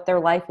really know what their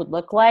life would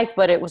look like,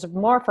 but it was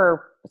more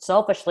for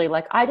selfishly,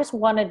 like, I just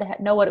wanted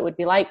to know what it would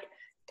be like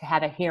to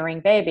have a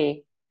hearing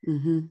baby.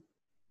 Mm-hmm.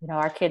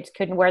 Our kids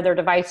couldn't wear their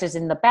devices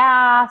in the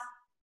bath.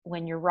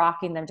 When you're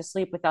rocking them to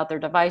sleep without their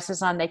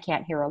devices on, they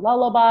can't hear a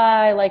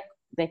lullaby. Like,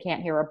 they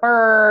can't hear a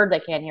bird. They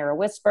can't hear a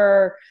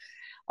whisper.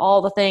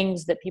 All the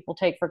things that people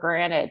take for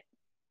granted.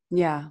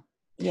 Yeah.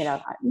 You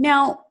know,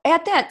 Now,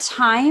 at that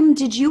time,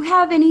 did you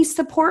have any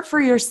support for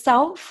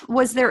yourself?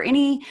 Was there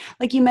any,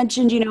 like you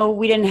mentioned,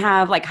 we didn't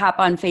have like hop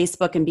on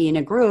Facebook and be in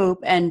a group,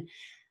 and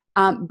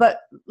but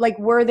like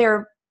were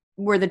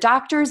the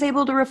doctors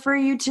able to refer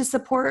you to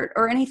support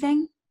or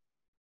anything?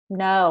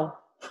 no.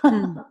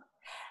 Hmm.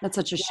 That's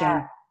such a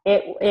Yeah.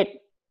 shame.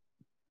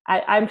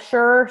 I'm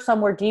sure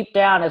somewhere deep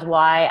down is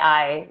why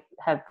I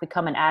have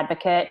become an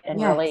advocate and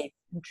Yes. really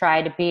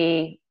try to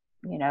be,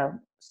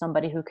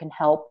 somebody who can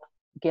help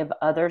give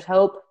others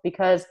hope,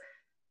 because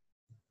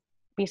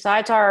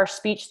besides our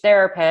speech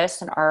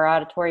therapists and our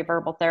auditory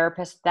verbal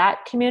therapists,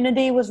 that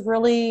community was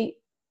really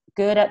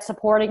good at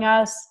supporting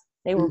us.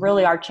 They were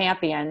really our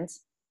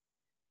champions.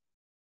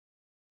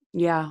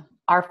 Yeah.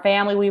 Our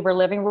family, we were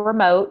living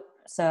remote.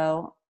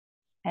 So,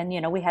 and,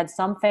 we had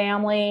some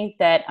family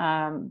that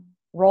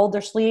rolled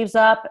their sleeves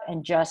up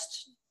and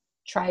just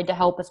tried to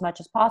help as much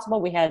as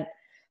possible. We had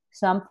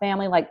Some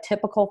family, like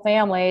typical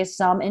families,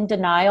 some in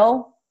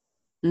denial,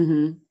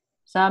 Mm-hmm.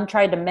 some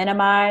tried to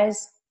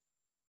minimize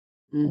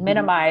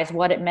Mm-hmm.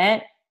 what it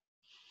meant.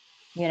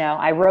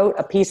 I wrote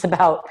a piece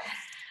about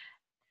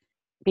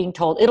being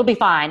told it'll be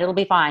fine, he'll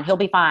be fine,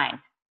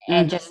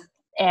 and Mm-hmm. just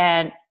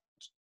and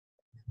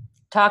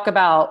talk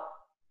about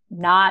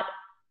not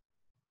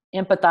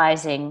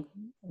empathizing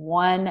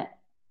 1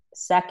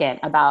 second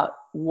about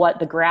what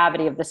the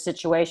gravity of the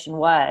situation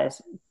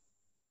was.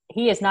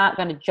 He is not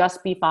going to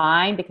just be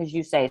fine because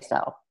you say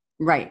so.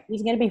 Right.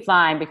 He's going to be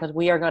fine because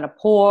we are going to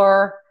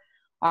pour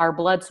our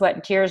blood, sweat,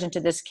 and tears into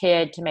this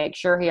kid to make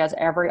sure he has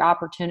every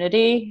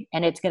opportunity.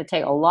 And it's going to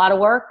take a lot of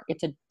work.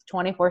 It's a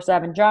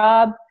 24/7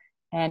 job,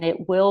 and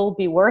it will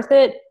be worth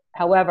it.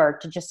 However,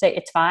 to just say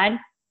it's fine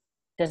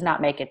does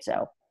not make it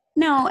so.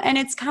 No, and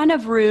it's kind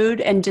of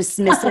rude and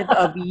dismissive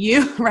of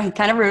you, right?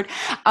 Kind of rude,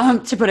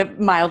 to put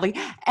it mildly,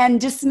 and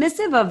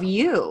dismissive of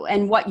you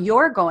and what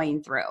you're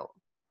going through.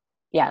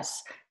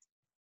 Yes.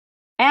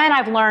 And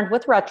I've learned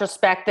with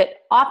retrospect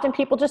that often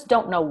people just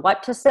don't know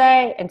what to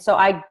say. And so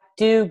I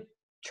do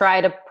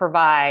try to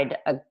provide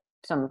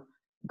some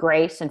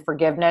grace and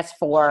forgiveness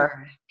for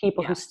Sure.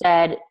 people Yeah. who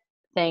said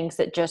things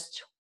that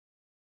just,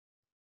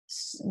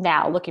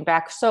 now looking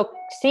back,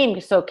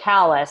 seemed so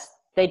callous.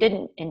 They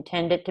didn't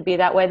intend it to be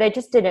that way. They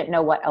just didn't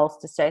know what else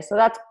to say. So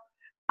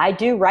I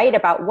do write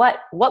about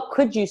what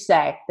could you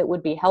say that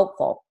would be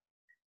helpful?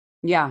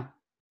 Yeah.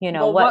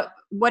 Well,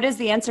 what is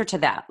the answer to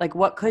that? Like,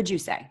 what could you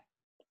say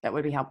that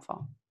would be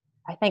helpful?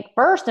 I think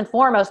first and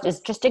foremost is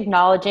just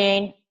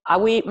acknowledging.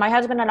 My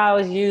husband and I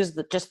always use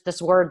just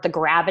this word, the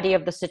gravity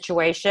of the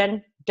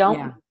situation.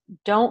 Don't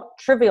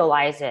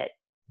trivialize it.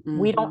 Mm-hmm.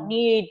 We don't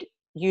need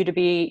you to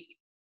be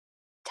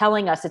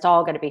telling us it's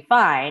all going to be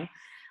fine.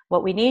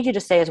 What we need you to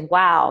say is,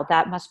 wow,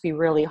 that must be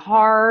really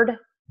hard.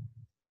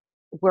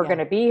 We're going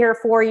to be here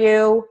for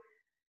you.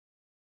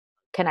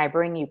 Can I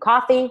bring you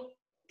coffee?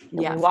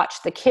 We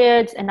watch the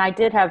kids. And I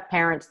did have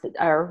parents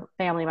or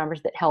family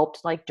members that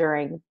helped, like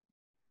during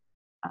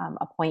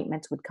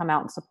appointments, would come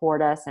out and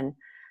support us. And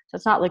so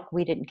it's not like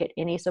we didn't get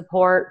any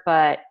support,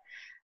 but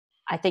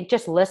I think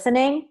just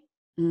listening.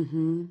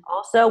 Mm-hmm.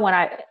 Also,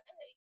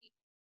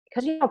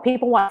 because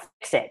people want to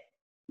fix it.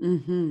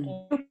 Mm-hmm.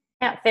 You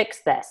can't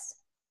fix this.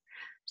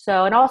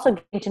 So, and also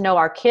getting to know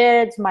our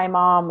kids. My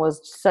mom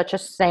was such a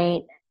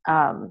saint.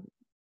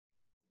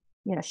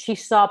 She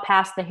saw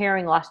past the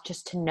hearing loss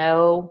just to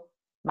know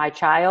my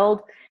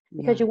child,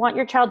 because you want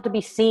your child to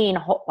be seen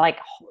like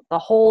the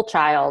whole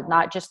child,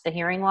 not just the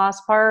hearing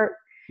loss part.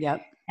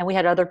 Yep. And we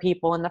had other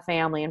people in the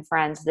family and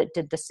friends that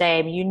did the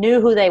same. You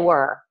knew who they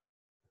were.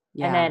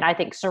 Yeah. And then I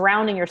think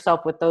surrounding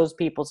yourself with those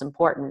people is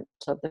important.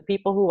 So the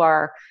people who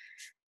are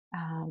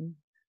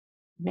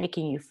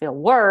making you feel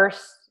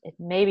worse, it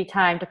may be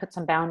time to put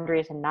some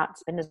boundaries and not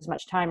spend as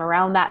much time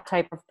around that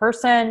type of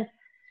person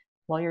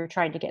while you're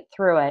trying to get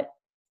through it.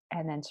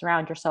 And then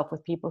surround yourself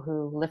with people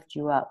who lift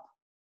you up.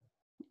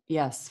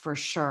 Yes, for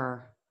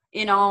sure.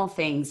 In all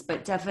things,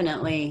 but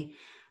definitely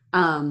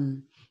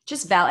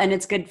and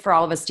it's good for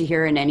all of us to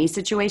hear in any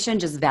situation.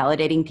 Just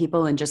validating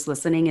people and just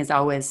listening is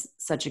always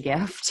such a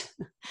gift.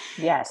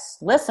 Yes.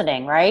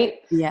 Listening, right?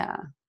 Yeah.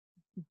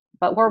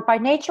 But by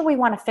nature, we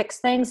want to fix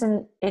things,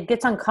 and it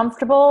gets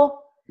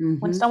uncomfortable. Mm-hmm.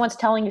 When someone's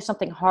telling you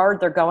something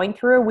hard they're going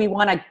through, we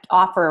want to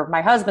offer.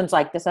 My husband's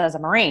like this as a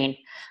Marine.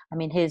 I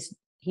mean, he's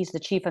the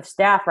chief of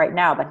staff right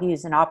now, but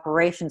he's an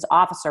operations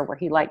officer where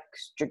he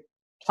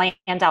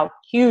plans out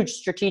huge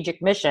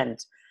strategic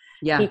missions.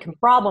 Yeah. He can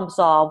problem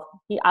solve.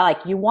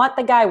 You want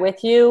the guy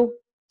with you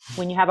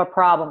when you have a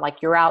problem, like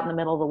you're out in the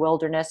middle of the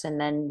wilderness and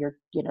then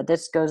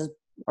this goes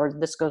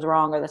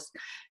wrong, or this,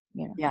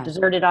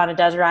 deserted on a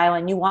desert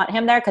island. You want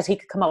him there because he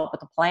could come up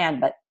with a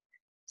plan. But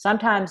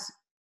sometimes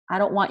I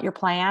don't want your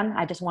plan.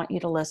 I just want you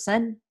to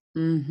listen.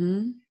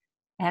 Mm-hmm.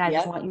 And I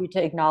just want you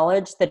to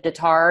acknowledge that it's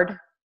hard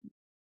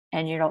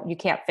and you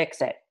can't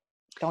fix it.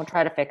 Don't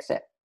try to fix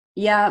it.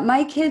 Yeah,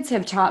 my kids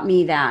have taught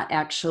me that,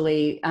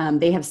 actually.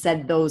 They have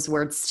said those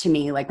words to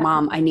me, like,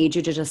 Mom, I need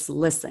you to just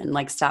listen,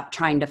 like, stop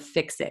trying to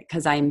fix it,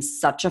 because I'm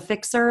such a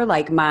fixer.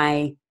 Like,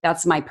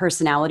 that's my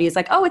personality, is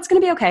like, oh, it's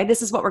going to be okay.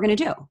 This is what we're going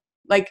to do.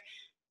 Like,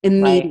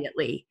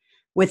 immediately,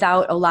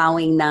 without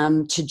allowing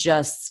them to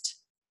just,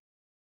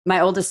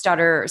 my oldest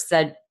daughter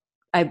said,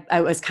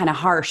 I was kind of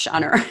harsh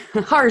on her.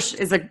 Harsh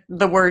is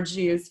the word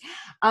she used.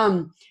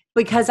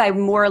 Because I'm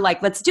more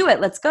like, let's do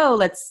it. Let's go.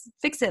 Let's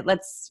fix it.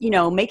 Let's,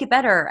 make it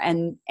better.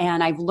 And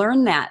I've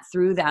learned that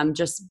through them,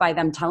 just by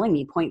them telling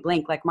me point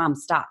blank, like, Mom,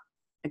 stop.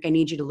 Like, I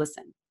need you to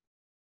listen.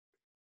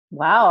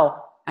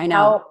 Wow. I know.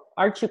 How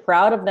aren't you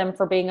proud of them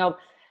for being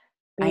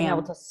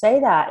able to say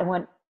that? And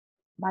when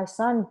my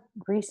son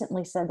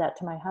recently said that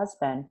to my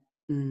husband,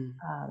 he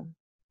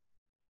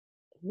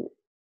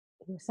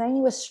was saying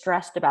he was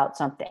stressed about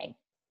something.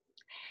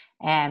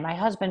 And my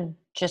husband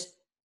just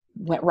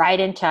went right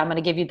into, I'm going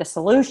to give you the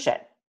solution.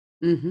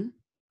 Mm-hmm.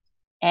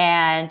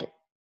 And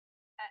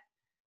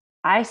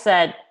I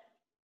said,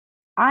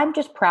 I'm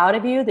just proud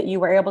of you that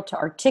you were able to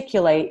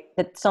articulate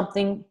that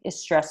something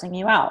is stressing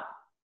you out.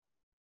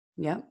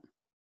 Yep.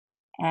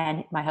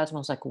 And my husband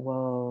was like,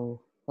 whoa,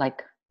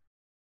 like,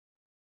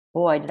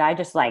 boy, did I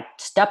just like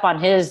step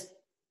on his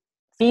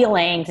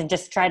feelings and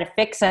just try to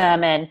fix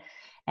him. And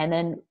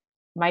then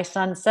my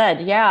son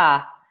said,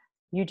 yeah,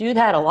 you do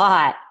that a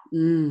lot.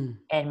 Mm.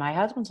 And my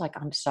husband's like,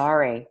 I'm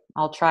sorry,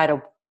 I'll try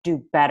to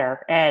do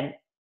better. And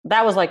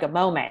that was like a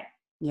moment.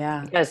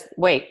 Yeah. Because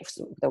wait,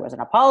 there was an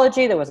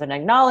apology, there was an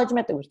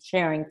acknowledgement, there was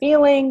sharing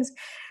feelings.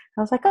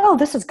 I was like, oh,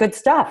 this is good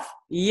stuff.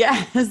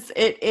 Yes,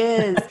 it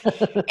is.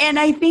 And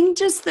I think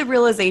just the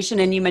realization,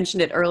 and you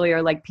mentioned it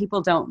earlier, like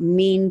people don't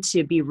mean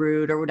to be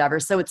rude or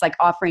whatever. So it's like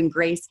offering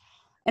grace.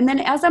 And then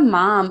as a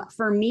mom,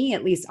 for me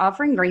at least,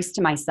 offering grace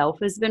to myself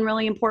has been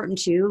really important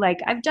too. Like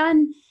I've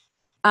done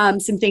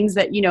some things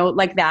that,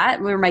 like that,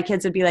 where my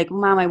kids would be like,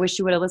 Mom, I wish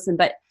you would have listened.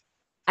 But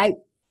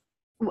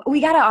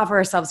we got to offer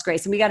ourselves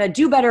grace, and we got to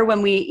do better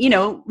when we,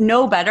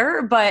 know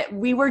better, but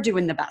we were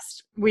doing the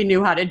best we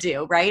knew how to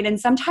do. Right. And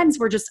sometimes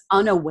we're just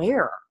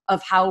unaware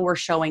of how we're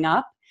showing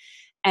up.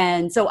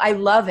 And so I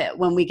love it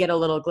when we get a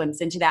little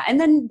glimpse into that, and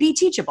then be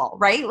teachable,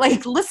 right?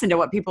 Like listen to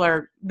what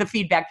the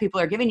feedback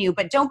people are giving you,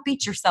 but don't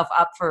beat yourself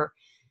up for,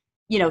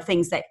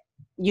 things that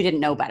you didn't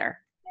know better.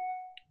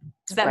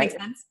 Does that make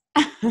sense?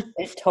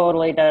 It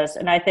totally does.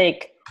 And I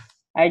think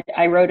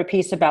I wrote a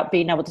piece about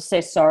being able to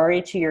say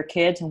sorry to your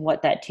kids and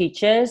what that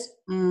teaches.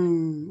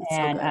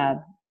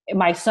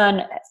 My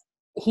son,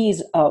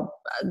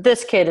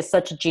 this kid is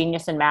such a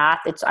genius in math.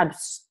 I'm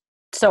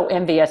so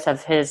envious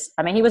of his.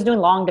 I mean, he was doing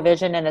long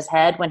division in his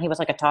head when he was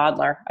like a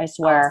toddler, I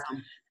swear.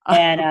 Awesome.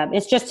 And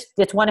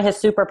it's one of his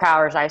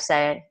superpowers, I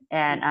say.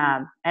 And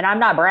I'm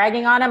not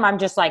bragging on him. I'm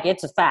just like,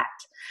 it's a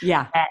fact.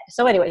 Yeah.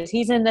 So anyways,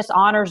 he's in this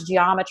honors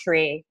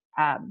geometry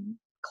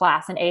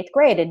class in 8th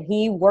grade, and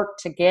he worked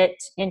to get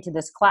into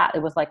this class.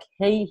 It was like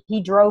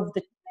he drove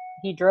the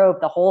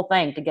whole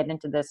thing to get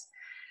into this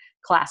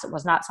class. It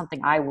was not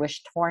something I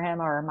wished for him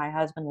or my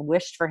husband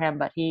wished for him,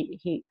 but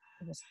it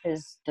was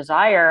his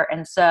desire.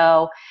 And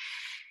so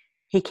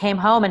he came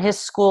home, and his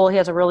school, he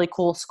has a really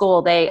cool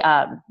school. They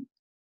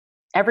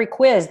every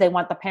quiz they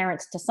want the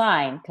parents to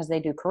sign because they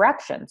do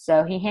corrections.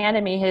 So he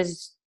handed me it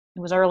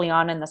was early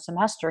on in the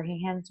semester,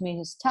 he hands me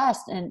his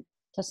test and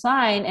to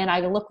sign, and I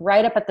look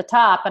right up at the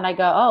top and I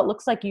go, oh, it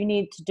looks like you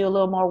need to do a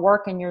little more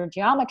work in your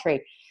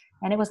geometry.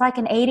 And it was like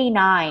an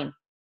 89.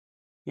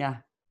 Yeah.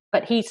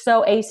 But he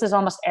so aces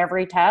almost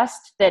every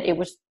test that it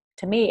was,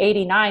 to me,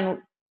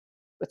 89,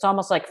 it's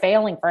almost like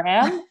failing for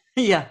him.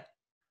 Yeah.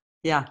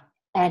 Yeah.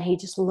 And he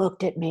just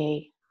looked at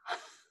me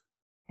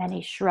and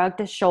he shrugged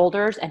his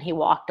shoulders and he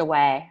walked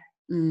away.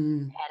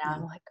 And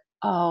I'm like,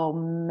 oh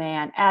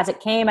man, as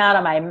it came out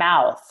of my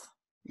mouth.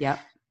 Yep.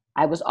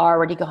 I was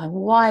already going,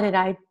 why did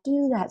I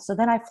do that? So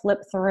then I flip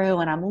through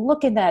and I'm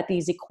looking at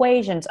these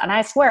equations, and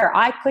I swear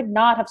I could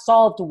not have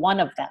solved one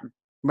of them.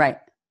 Right.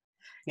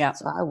 Yeah.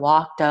 So I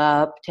walked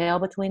up, tail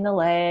between the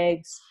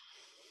legs,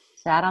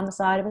 sat on the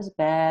side of his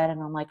bed, and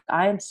I'm like,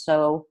 I am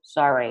so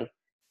sorry.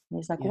 And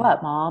he's like,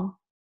 what, Mom?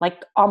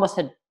 Like almost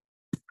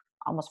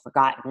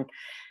forgotten.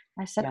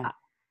 I said,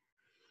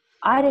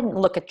 I didn't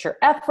look at your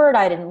effort.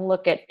 I didn't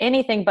look at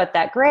anything but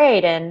that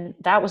grade. And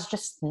that was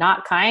just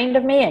not kind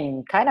of me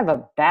and kind of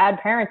a bad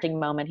parenting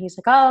moment. He's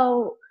like,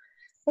 oh,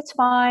 it's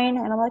fine.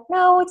 And I'm like,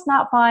 no, it's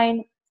not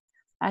fine.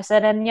 I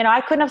said, and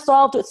I couldn't have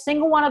solved a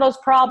single one of those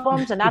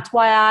problems. And that's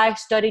why I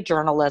studied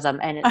journalism.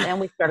 And then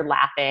we started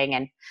laughing.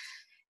 And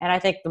I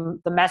think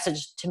the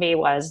message to me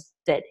was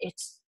that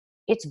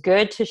it's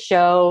good to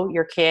show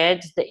your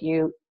kids that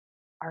you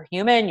are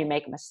human. You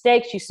make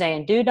mistakes, you say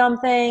and do dumb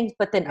things,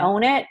 but then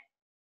own it.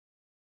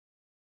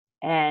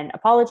 And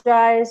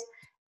apologize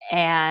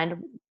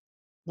and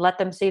let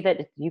them see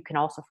that you can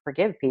also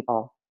forgive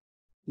people.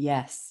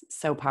 Yes.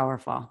 So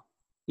powerful.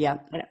 Yeah.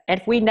 And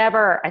if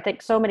I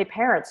think so many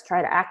parents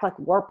try to act like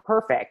we're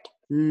perfect.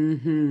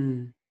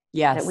 Mm-hmm.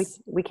 Yes. That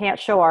we can't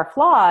show our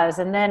flaws.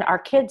 And then our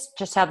kids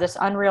just have this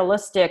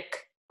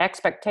unrealistic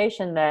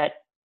expectation that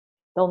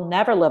they'll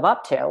never live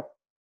up to.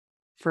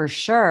 For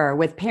sure.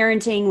 With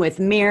parenting, with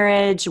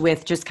marriage,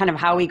 with just kind of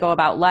how we go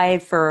about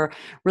life or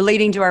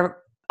relating to our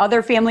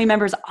other family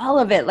members, all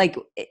of it. Like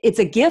it's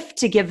a gift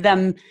to give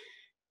them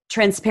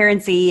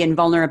transparency and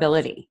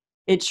vulnerability.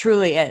 It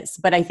truly is.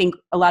 But I think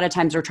a lot of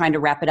times we're trying to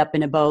wrap it up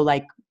in a bow,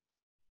 like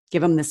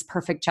give them this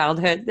perfect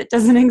childhood that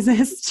doesn't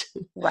exist.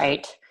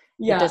 Right.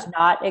 Yeah. It does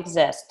not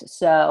exist.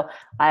 So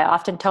I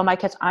often tell my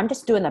kids, I'm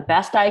just doing the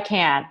best I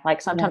can.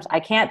 Like sometimes I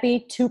can't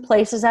be 2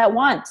 places at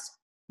once.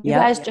 You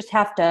guys just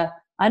have to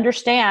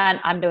understand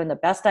I'm doing the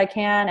best I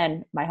can.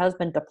 And my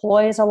husband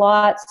deploys a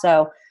lot.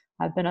 So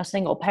I've been a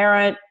single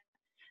parent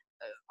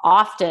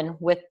often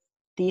with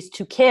these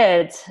 2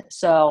 kids.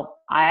 So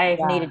I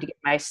needed to give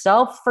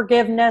myself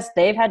forgiveness.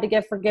 They've had to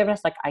give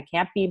forgiveness. Like I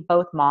can't be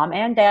both mom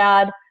and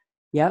dad.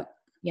 Yep.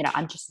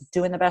 I'm just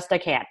doing the best I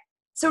can.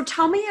 So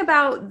tell me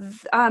about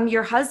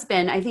your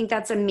husband. I think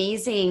that's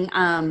amazing.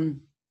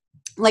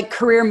 Like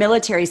career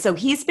military. So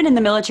he's been in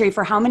the military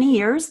for how many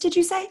years, did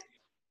you say?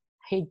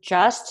 He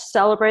just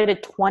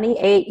celebrated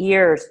 28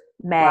 years,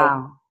 May.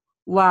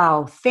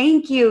 Wow.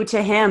 Thank you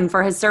to him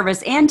for his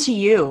service and to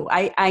you.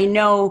 I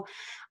know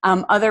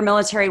other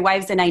military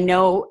wives. And I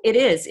know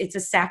it's a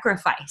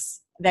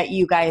sacrifice that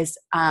you guys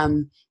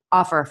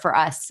offer for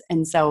us.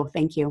 And so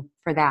thank you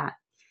for that.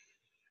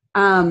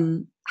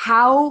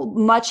 How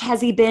much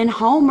has he been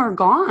home or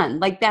gone?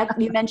 Like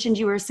that, you mentioned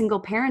you were a single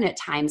parent at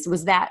times.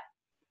 Was that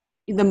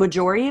the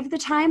majority of the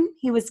time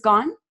he was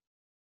gone?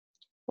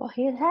 Well,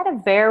 he had a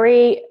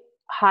very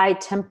high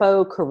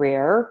tempo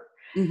career.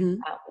 Mm-hmm.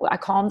 I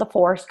call him the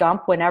Forrest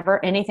Gump.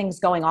 Whenever anything's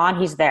going on,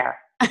 he's there,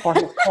 or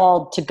he's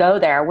called to go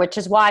there, which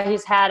is why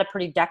he's had a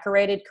pretty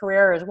decorated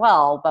career as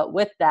well. But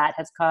with that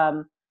has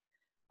come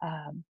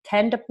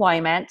 10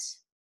 deployments.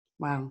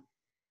 Wow.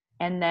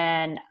 And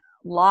then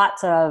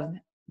lots of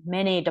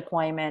mini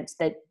deployments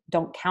that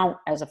don't count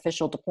as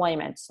official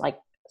deployments. Like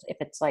if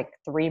it's like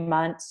 3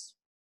 months,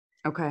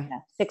 okay,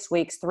 6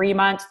 weeks, 3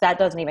 months, that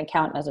doesn't even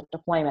count as a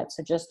deployment.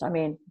 So just, I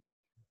mean,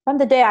 from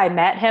the day I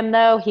met him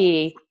though,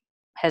 he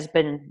has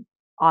been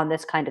on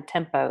this kind of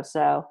tempo.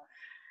 So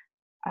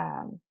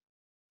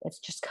it's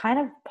just kind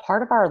of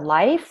part of our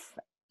life.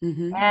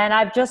 Mm-hmm. And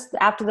I've just,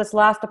 after this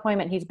last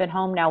deployment, he's been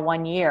home now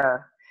 1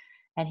 year.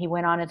 And he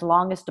went on his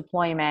longest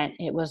deployment.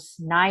 It was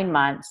 9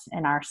 months,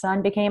 and our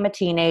son became a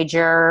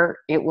teenager.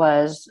 It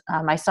was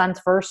my son's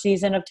first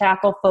season of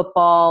tackle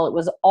football. It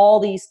was all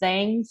these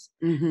things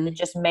that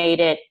just made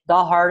it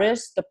the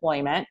hardest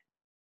deployment.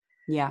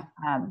 Yeah.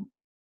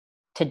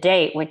 To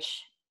date,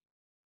 which,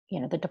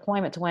 the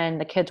deployments when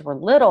the kids were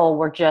little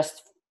were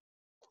just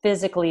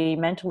physically,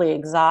 mentally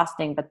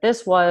exhausting. But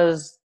this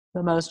was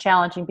the most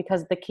challenging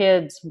because the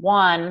kids,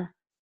 one,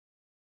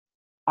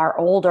 are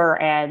older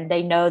and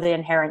they know the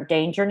inherent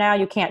danger now.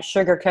 You can't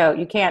sugarcoat.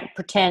 You can't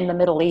pretend the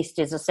Middle East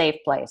is a safe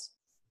place.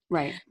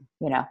 Right.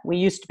 We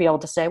used to be able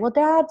to say, well,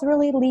 Dad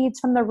really leads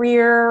from the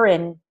rear.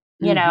 And,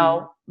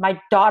 my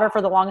daughter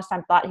for the longest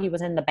time thought he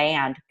was in the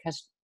band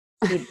because,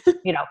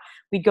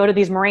 we'd go to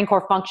these Marine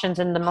Corps functions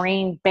and the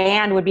Marine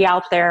band would be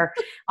out there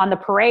on the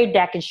parade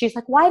deck. And she's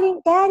like, why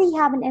didn't Daddy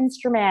have an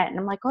instrument? And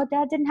I'm like, oh,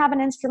 Dad didn't have an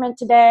instrument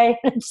today.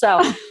 And so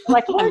I'm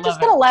like, we're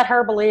just going to let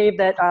her believe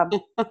that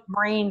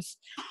Marines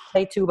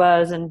play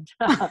tubas. And,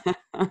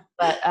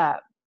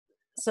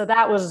 so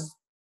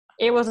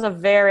it was a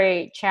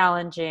very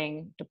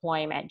challenging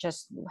deployment,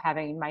 just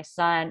having my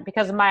son,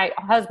 because my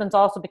husband's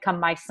also become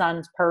my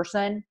son's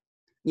person.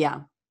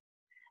 Yeah.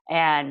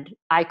 And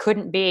I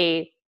couldn't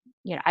be,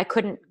 I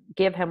couldn't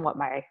give him what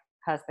my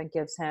husband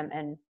gives him.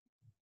 And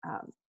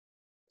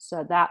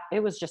so that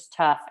it was just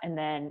tough. And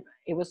then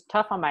it was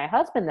tough on my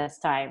husband this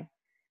time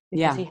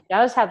because he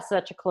does have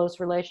such a close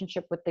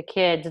relationship with the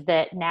kids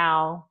that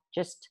now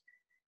just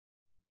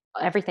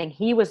everything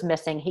he was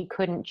missing, he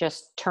couldn't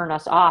just turn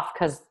us off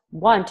because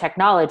one,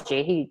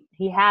 technology,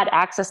 he had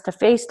access to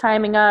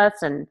FaceTiming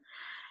us and,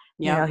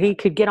 he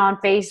could get on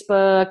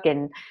Facebook.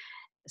 And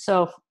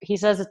so he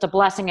says it's a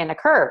blessing and a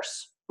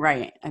curse.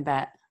 Right. I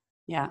bet.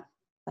 Yeah.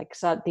 Like,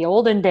 so the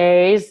olden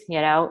days,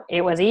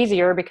 it was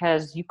easier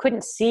because you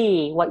couldn't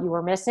see what you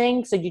were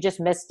missing. So you just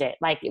missed it.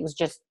 Like it was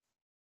just,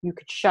 you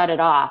could shut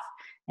it off.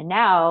 And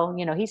now,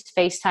 he's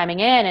FaceTiming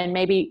in and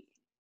maybe,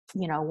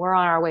 we're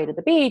on our way to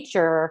the beach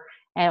or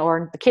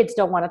the kids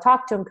don't want to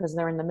talk to him because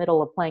they're in the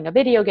middle of playing a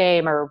video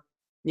game or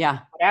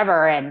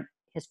whatever. And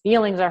his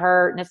feelings are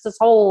hurt. And it's this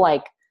whole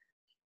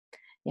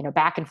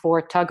back and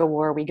forth tug of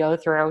war we go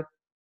through.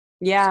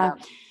 Yeah.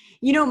 So.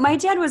 My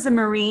dad was a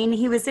Marine.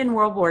 He was in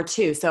World War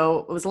II. So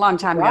it was a long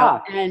time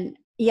ago. And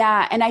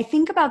and I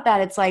think about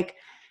that. It's like,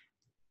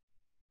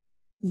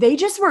 they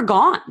just were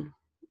gone,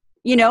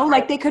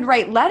 like they could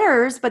write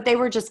letters, but they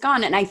were just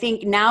gone. And I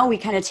think now we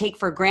kind of take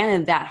for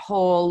granted that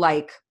whole,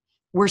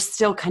 we're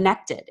still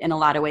connected in a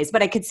lot of ways,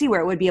 but I could see where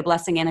it would be a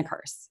blessing and a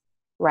curse.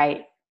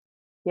 Right.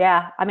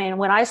 Yeah. I mean,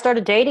 when I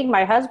started dating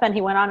my husband,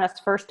 he went on his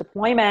first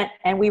deployment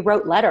and we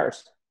wrote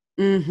letters.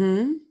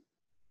 Mm-hmm.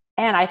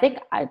 And I think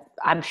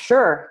I'm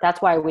sure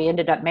that's why we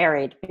ended up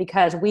married,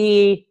 because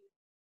we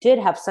did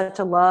have such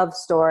a love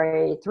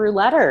story through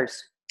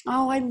letters.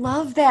 Oh, I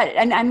love that.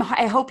 And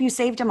I hope you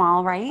saved them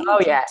all, right? Oh,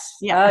 yes.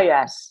 Yeah. Oh,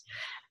 yes.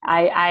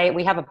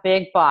 We have a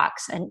big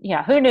box and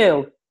who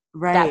knew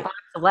that box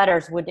of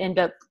letters would end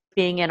up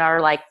being in our,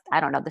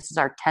 this is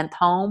our 10th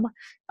home.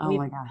 Oh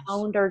my gosh.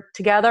 Owned her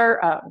together.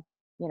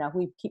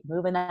 We keep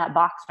moving that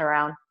box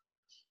around.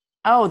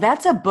 Oh,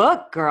 that's a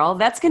book, girl.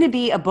 That's going to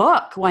be a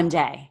book one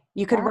day.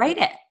 You could write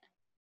it.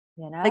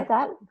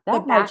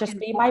 That might just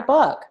be my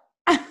book.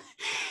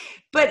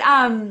 But,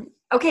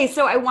 okay.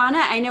 So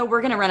I know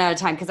we're going to run out of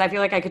time because I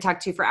feel like I could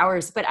talk to you for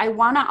hours, but I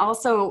want to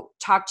also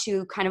talk to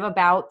you kind of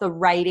about the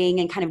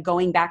writing and kind of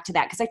going back to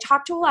that. Cause I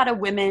talk to a lot of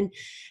women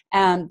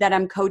that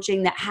I'm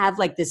coaching that have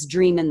this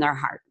dream in their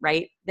heart,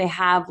 right? They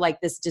have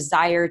this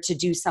desire to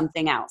do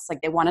something else.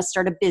 Like they want to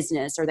start a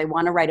business or they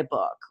want to write a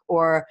book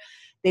or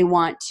they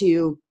want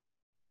to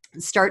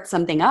start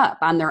something up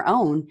on their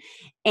own.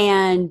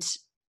 And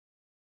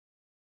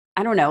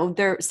I don't know,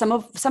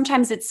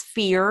 sometimes it's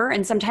fear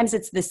and sometimes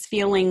it's this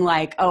feeling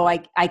like, oh,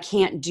 I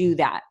can't do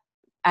that.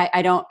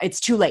 I don't, it's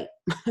too late.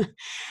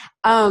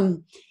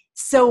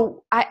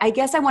 So I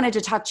guess I wanted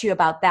to talk to you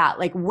about that.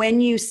 Like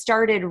when you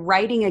started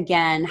writing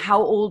again,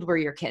 how old were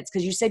your kids?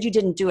 Because you said you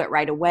didn't do it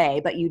right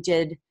away, but you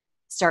did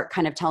start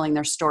kind of telling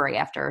their story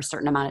after a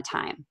certain amount of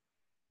time.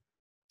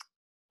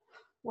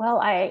 Well,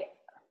 I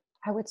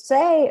would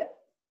say,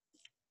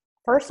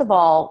 first of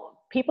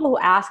all, people who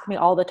ask me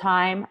all the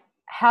time,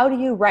 how do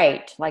you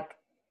write? Like,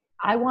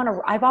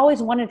 I've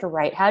always wanted to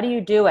write. How do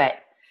you do it?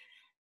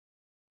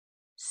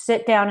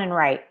 Sit down and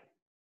write.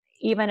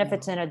 Even if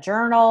it's in a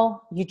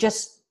journal, you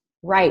just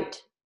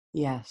write.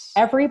 Yes.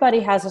 Everybody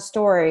has a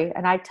story.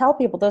 And I tell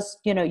people this,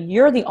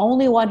 you're the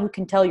only one who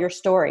can tell your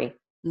story.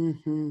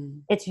 Mm-hmm.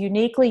 It's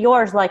uniquely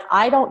yours. Like,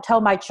 I don't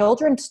tell my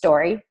children's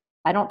story.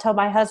 I don't tell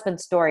my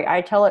husband's story. I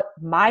tell it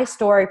my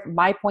story from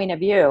my point of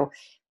view.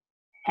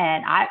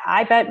 And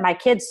I bet my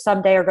kids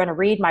someday are going to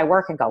read my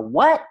work and go,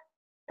 what?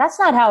 That's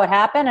not how it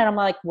happened. And I'm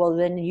like, well,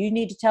 then you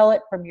need to tell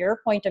it from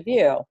your point of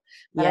view.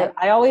 But Yep.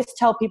 I always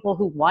tell people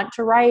who want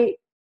to write,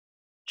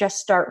 just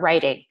start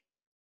writing.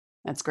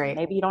 That's great.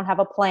 Maybe you don't have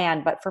a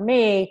plan, but for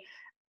me,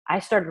 I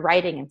started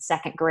writing in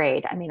second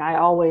grade. I mean, I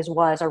always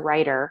was a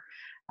writer,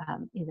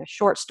 either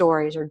short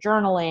stories or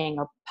journaling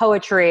or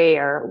poetry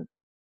or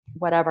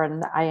whatever.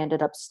 And I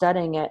ended up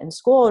studying it in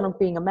school and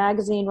being a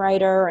magazine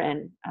writer.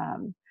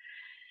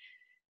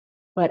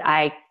 But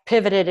I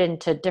pivoted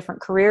into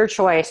different career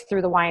choice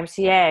through the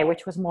YMCA,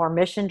 which was more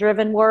mission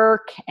driven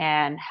work.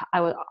 And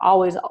I was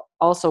always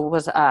also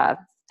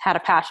had a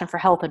passion for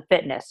health and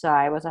fitness. So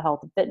I was a health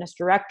and fitness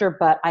director,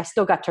 but I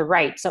still got to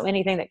write. So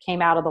anything that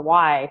came out of the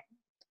Y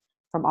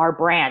from our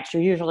branch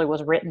usually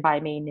was written by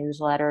me,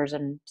 newsletters.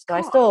 And so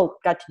I still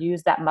got to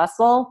use that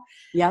muscle.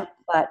 Yep.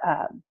 But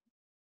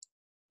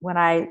when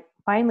I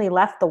finally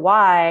left the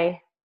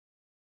Y,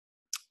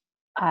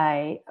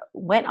 I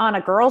went on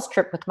a girls'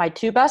 trip with my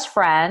two best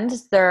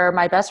friends. They're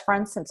my best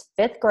friends since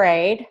fifth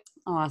grade.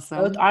 Awesome.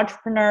 Both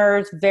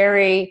entrepreneurs,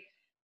 very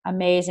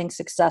amazing,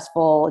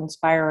 successful,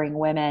 inspiring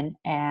women.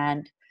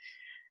 And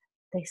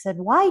they said,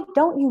 why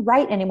don't you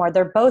write anymore?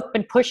 They've both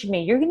been pushing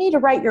me. You need to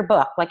write your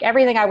book. Like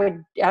everything I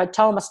would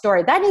tell them a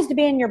story. That needs to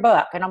be in your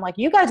book. And I'm like,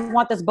 you guys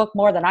want this book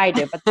more than I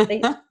do. But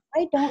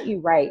why don't you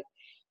write?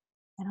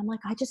 And I'm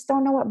like, I just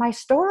don't know what my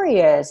story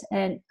is.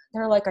 And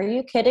they're like, are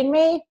you kidding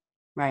me?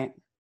 Right.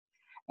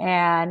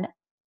 And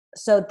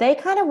so they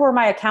kind of were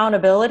my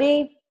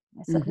accountability.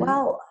 I said,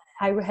 well,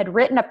 I had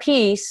written a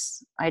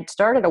piece. I'd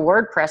started a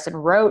WordPress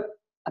and wrote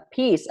a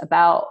piece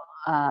about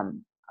a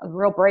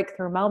real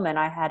breakthrough moment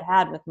I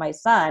had with my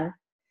son.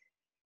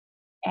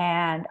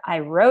 And I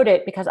wrote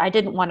it because I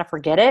didn't want to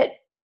forget it.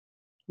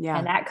 Yeah.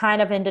 And that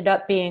kind of ended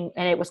up being,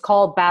 and it was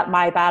called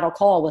My Battle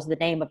Call was the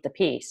name of the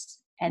piece.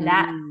 And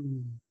that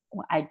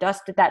I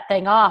dusted that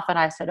thing off and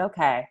I said,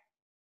 okay,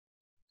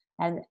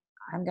 and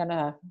I'm going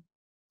to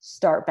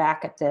start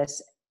back at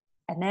this.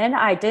 And then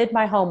I did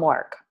my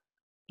homework.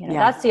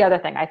 That's the other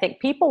thing. I think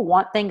people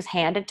want things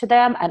handed to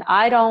them and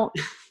I don't.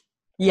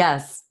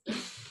 Yes.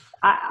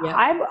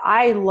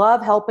 I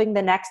love helping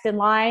the next in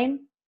line.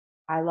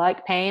 I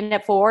like paying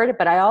it forward,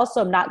 but I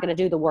also am not going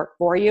to do the work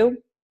for you.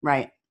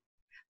 Right.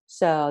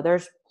 So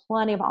there's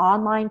plenty of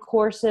online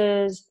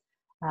courses,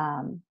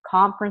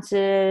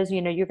 conferences,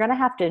 you're going to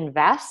have to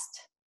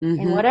invest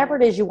in whatever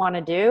it is you want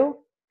to do.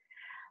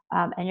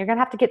 And you're going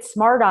to have to get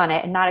smart on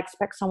it and not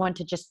expect someone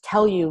to just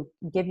tell you,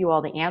 give you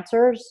all the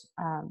answers.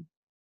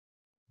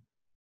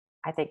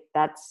 I think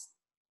that's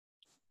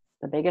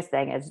the biggest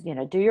thing is,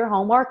 do your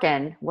homework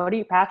and what are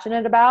you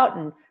passionate about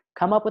and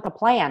come up with a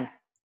plan.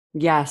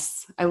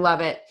 Yes, I love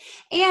it.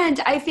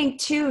 And I think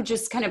too,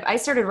 just I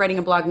started writing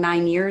a blog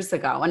 9 years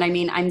ago. And I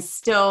mean, I'm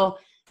still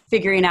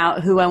figuring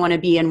out who I want to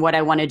be and what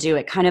I want to do.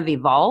 It kind of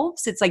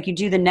evolves. It's like you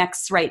do the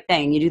next right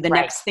thing. You do the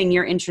next thing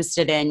you're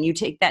interested in. You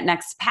take that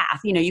next path.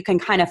 You can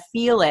kind of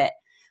feel it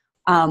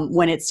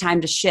when it's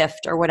time to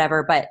shift or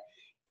whatever. But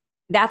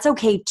that's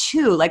okay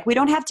too. Like we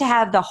don't have to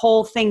have the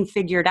whole thing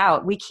figured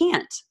out. We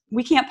can't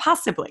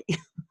possibly.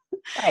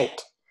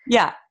 Right.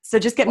 Yeah. So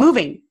just get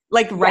moving.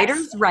 Like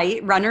writers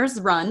write,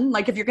 runners run.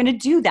 Like if you're going to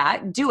do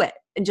that, do it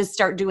and just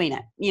start doing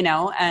it,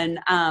 And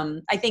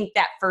I think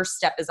that first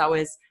step is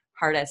always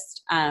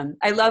hardest.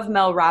 I love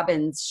Mel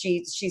Robbins.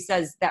 She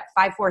says that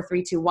 5, 4,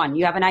 3, 2, 1.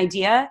 You have an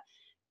idea.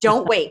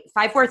 Don't wait.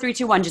 5, 4, 3,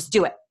 2, 1. Just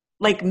do it.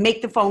 Like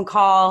make the phone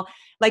call.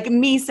 Like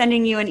me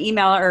sending you an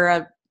email or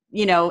a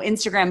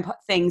Instagram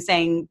thing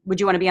saying, would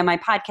you want to be on my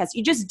podcast?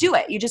 You just do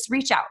it. You just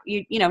reach out.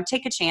 You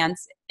take a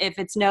chance. If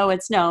it's no,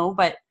 it's no.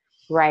 But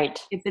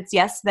if it's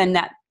yes, then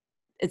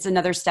it's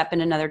another step in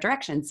another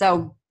direction.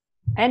 So,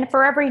 and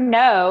for every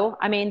no,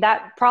 I mean,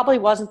 that probably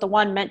wasn't the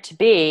one meant to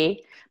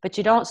be, but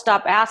you don't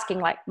stop asking.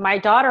 Like my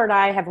daughter and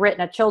I have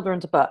written a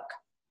children's book.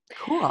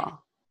 Cool.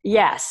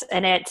 Yes.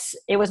 And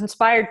it was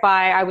inspired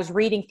by, I was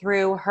reading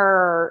through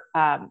her,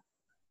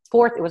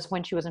 it was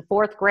when she was in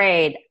fourth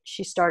grade,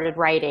 she started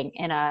writing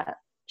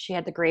she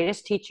had the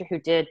greatest teacher who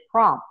did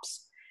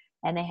prompts.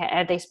 And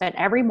they spent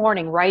every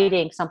morning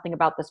writing something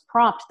about this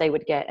prompt they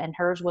would get. And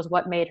hers was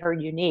what made her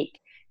unique.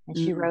 And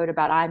she wrote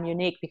about, I'm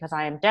unique because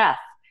I am deaf.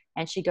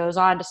 And she goes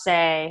on to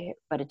say,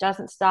 but it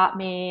doesn't stop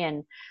me.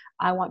 And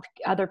I want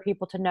other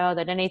people to know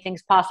that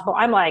anything's possible.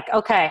 I'm like,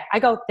 okay, I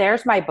go,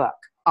 there's my book.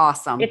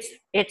 Awesome.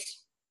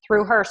 It's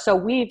through her. So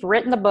we've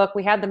written the book.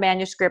 We have the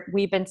manuscript.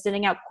 We've been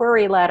sending out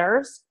query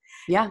letters.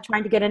 Yeah.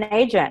 Trying to get an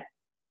agent.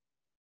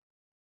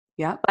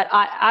 Yeah. But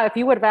if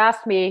you would have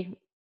asked me,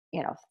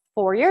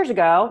 4 years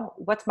ago,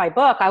 what's my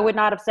book? I would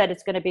not have said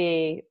it's going to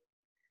be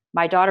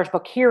my daughter's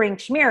book, Hearing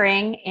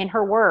Schmearing, in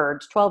her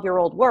words,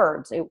 12-year-old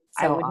words. So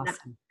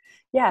awesome.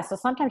 Yeah. So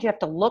sometimes you have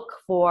to look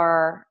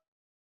for,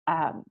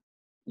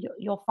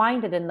 you'll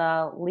find it in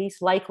the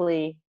least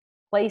likely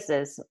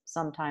places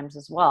sometimes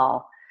as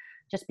well.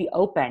 Just be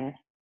open.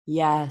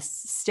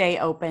 Yes. Stay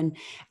open.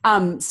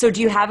 So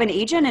do you have an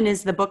agent, and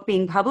is the book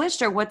being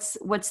published, or what's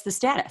the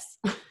status?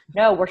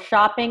 No, we're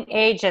shopping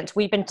agents.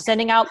 We've been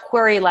sending out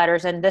query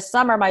letters, and this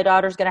summer my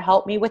daughter's going to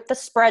help me with the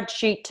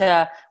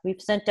spreadsheet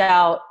we've sent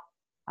out,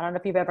 I don't know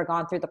if you've ever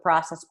gone through the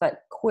process,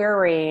 but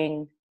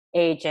querying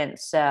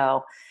agents.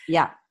 So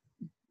yeah.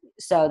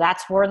 So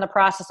we're in the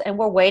process, and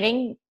we're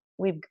waiting.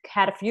 We've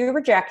had a few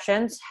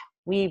rejections.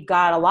 We've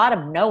got a lot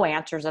of no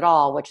answers at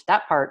all, which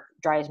that part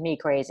drives me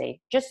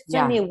crazy. Just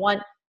send me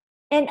one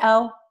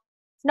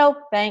no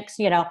thanks,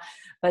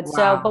 but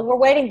wow. But we're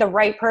waiting. The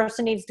right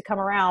person needs to come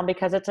around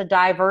because it's a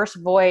diverse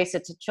voice.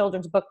 It's a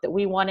children's book that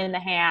we want in the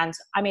hands.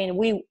 I mean,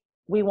 we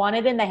want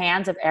it in the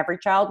hands of every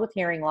child with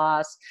hearing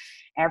loss,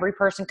 every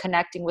person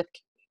connected with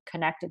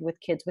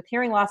kids with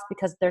hearing loss,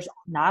 because there's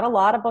not a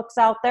lot of books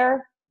out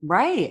there.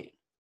 Right.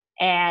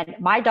 And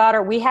my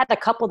daughter, we had a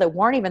couple that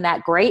weren't even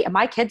that great, and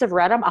my kids have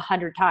read them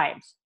 100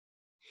 times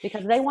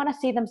because they want to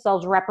see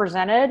themselves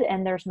represented,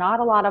 and there's not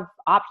a lot of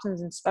options,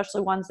 and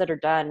especially ones that are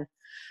done.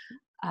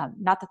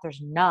 Not that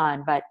there's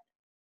none, but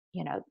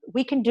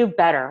we can do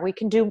better. We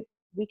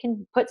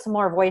can put some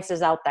more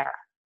voices out there.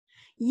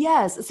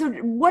 Yes. So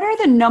what are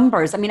the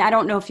numbers? I mean, I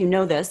don't know if you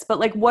know this, but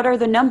like, what are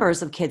the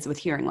numbers of kids with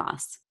hearing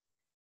loss?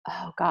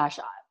 Oh gosh,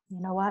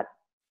 you know what?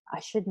 I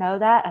should know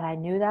that, and I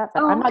knew that,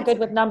 but I'm not good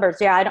with okay. numbers.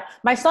 Yeah, I don't.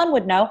 My son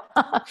would know.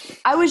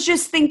 I was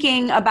just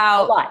thinking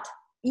about a lot.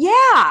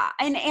 Yeah.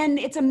 And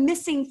it's a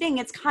missing thing.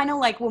 It's kind of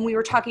like when we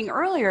were talking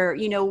earlier,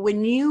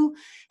 when you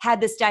had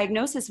this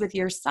diagnosis with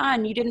your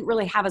son, you didn't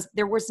really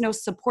there was no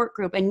support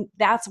group. And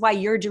that's why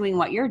you're doing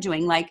what you're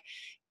doing. Like,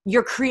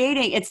 you're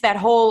creating, it's that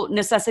whole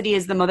necessity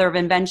is the mother of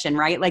invention,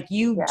 right? Like,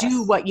 you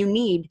do what you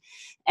need,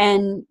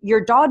 and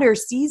your daughter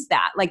sees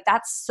that. Like,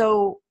 that's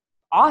so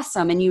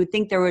awesome. And you would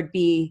think there would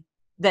be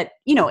that,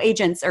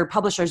 agents or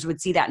publishers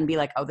would see that and be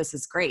like, oh, this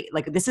is great.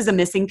 Like, this is a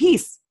missing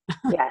piece.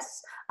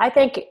 Yes. I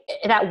think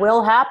that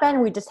will happen.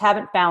 We just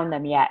haven't found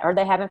them yet, or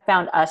they haven't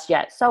found us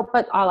yet. So,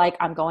 but I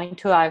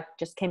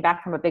just came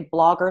back from a big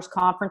bloggers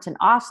conference in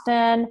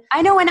Austin.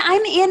 I know. And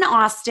I'm in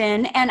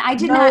Austin, and I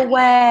did No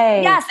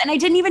way. Yes. And I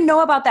didn't even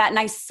know about that. And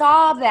I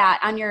saw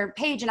that on your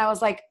page, and I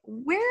was like,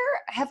 where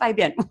have I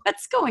been?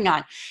 What's going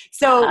on?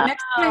 So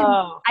next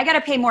time I got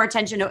to pay more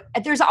attention to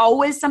it. There's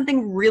always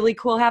something really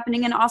cool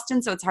happening in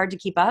Austin, so it's hard to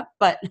keep up,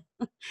 but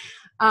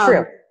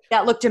true.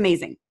 That looked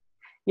amazing.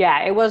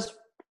 Yeah, it was.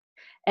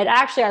 And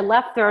actually, I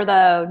left there,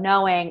 though,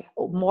 knowing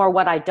more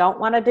what I don't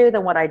want to do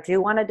than what I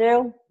do want to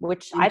do,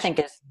 which I think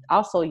is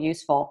also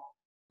useful.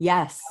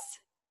 Yes.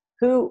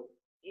 Being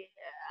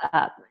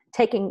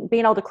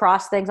able to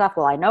cross things off.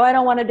 Well, I know I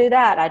don't want to do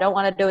that. I don't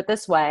want to do it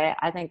this way.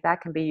 I think that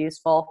can be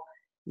useful.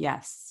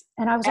 Yes.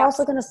 And I was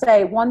also going to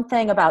say one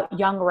thing about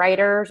young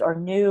writers or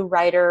new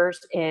writers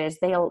is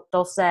they'll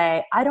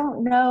say, I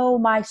don't know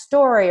my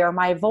story or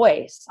my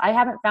voice. I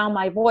haven't found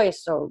my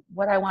voice or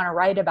what I want to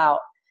write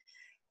about.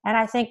 And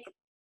I think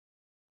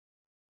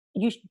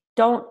you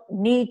don't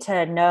need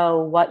to know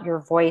what your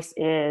voice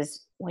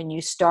is when you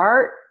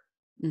start.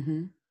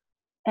 Mm-hmm.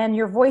 And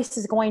your voice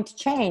is going to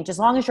change as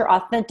long as you're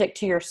authentic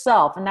to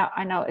yourself. And that,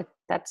 I know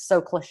that's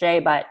so cliche,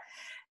 but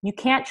you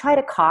can't try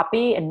to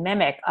copy and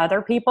mimic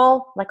other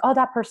people. Like, oh,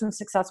 that person's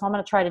successful, I'm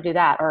going to try to do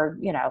that. Or,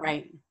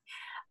 right.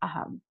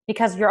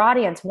 Because your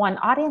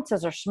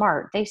audiences are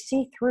smart. They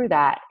see through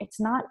that.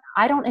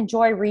 I don't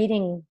enjoy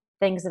reading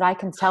things that I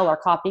can tell are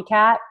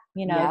copycat.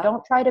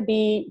 Don't try to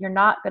be, you're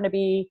not going to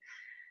be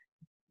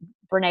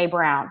Brene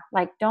Brown.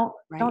 Like, don't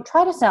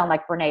try to sound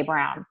like Brene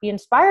Brown. Be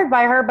inspired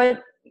by her,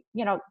 but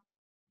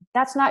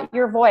that's not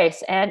your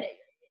voice, and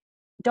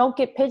don't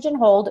get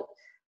pigeonholed.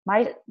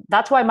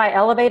 That's why my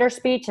elevator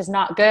speech is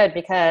not good,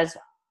 because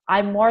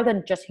I'm more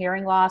than just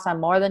hearing loss. I'm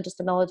more than just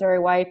a military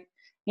wife.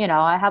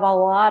 I have a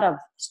lot of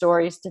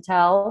stories to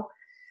tell.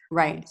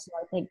 Right. So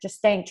I think just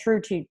staying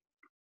true to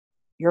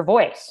your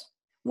voice.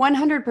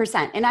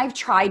 100%. And I've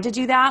tried to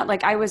do that.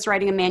 Like, I was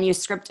writing a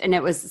manuscript, and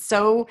it was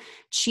so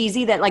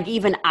cheesy that, like,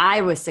 even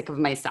I was sick of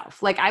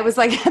myself. Like, I was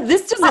like,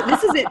 this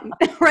isn't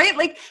right.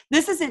 Like,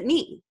 this isn't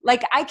me.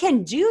 Like, I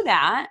can do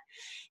that.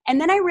 And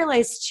then I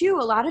realized too,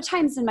 a lot of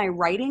times in my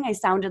writing, I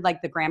sounded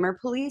like the grammar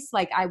police.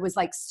 Like, I was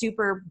like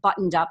super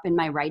buttoned up in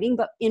my writing,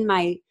 but in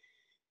my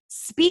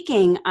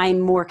speaking,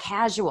 I'm more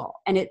casual,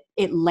 and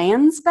it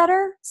lands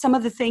better, some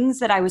of the things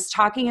that I was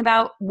talking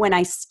about when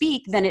I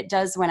speak, than it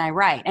does when I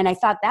write. And I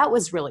thought that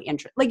was really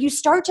interesting. Like, you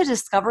start to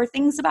discover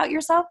things about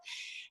yourself,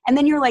 and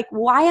then you're like,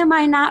 why am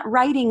I not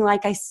writing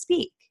like I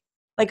speak?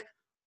 Like,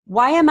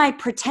 why am I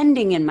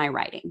pretending in my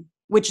writing?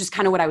 Which is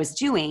kind of what I was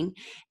doing.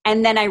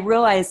 And then I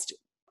realized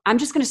I'm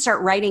just going to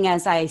start writing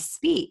as I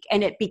speak.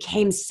 And it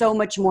became so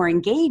much more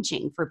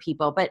engaging for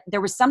people. But there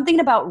was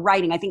something about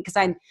writing, I think,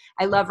 because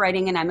I love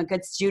writing and I'm a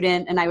good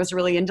student and I was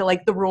really into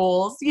like the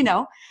rules, you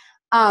know.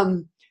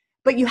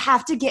 But you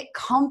have to get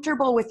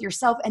comfortable with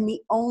yourself. And the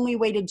only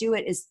way to do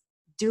it is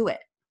do it.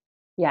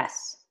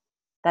 Yes.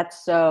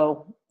 That's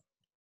so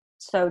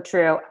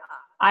true.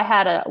 I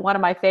had one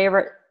of my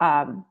favorite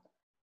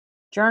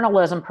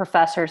journalism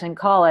professors in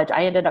college.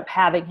 I ended up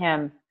having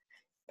him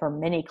for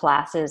many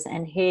classes,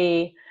 and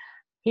he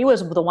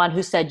was the one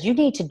who said, you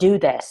need to do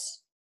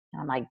this.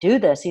 And I'm like, do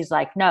this? He's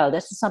like, no,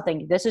 this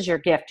is your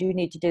gift. You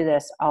need to do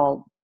this.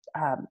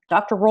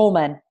 Dr.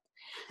 Ruhlman,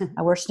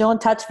 we're still in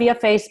touch via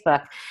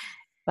Facebook,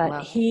 but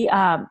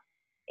wow.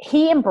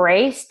 He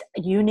embraced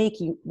unique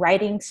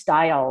writing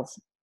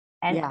styles.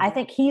 And I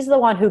think he's the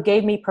one who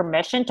gave me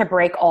permission to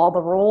break all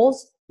the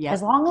rules,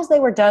 as long as they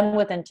were done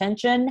with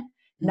intention,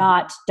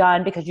 not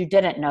done because you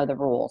didn't know the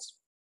rules.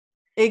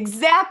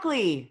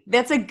 Exactly.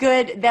 That's a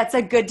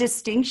good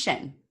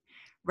distinction,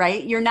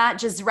 right? You're not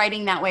just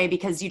writing that way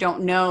because you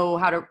don't know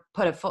how to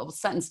put a full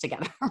sentence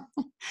together.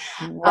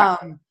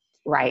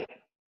 Right.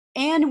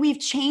 And we've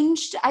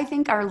changed, I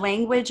think, our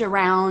language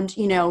around,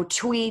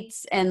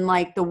 tweets and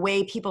like the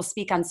way people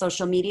speak on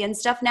social media and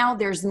stuff now.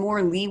 There's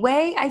more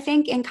leeway, I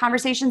think, in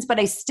conversations, but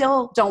I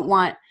still don't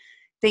want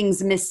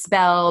things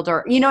misspelled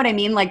or, you know what I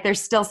mean? Like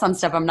there's still some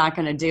stuff I'm not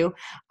going to do.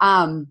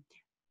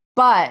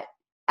 But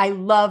I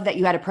love that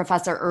you had a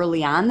professor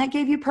early on that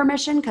gave you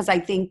permission, because I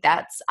think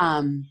that's,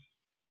 I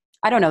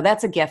don't know,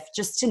 that's a gift,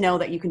 just to know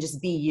that you can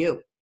just be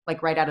you,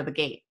 like right out of the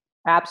gate.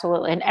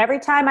 Absolutely. And every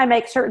time I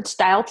make certain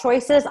style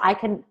choices,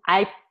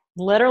 I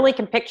literally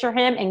can picture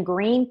him in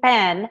green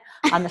pen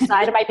on the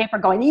side of my paper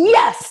going,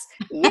 yes.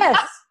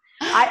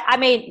 I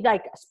mean,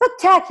 like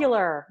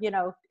spectacular,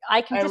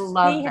 I can just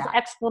see his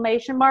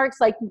exclamation marks.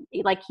 Like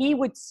he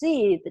would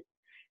see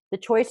the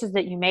choices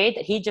that you made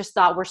that he just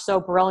thought were so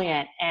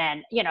brilliant.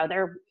 And,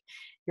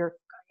 your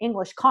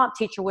English comp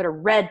teacher would have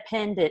red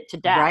penned it to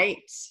death. Right.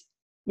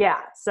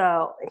 Yeah.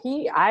 So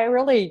I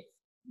really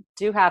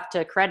do have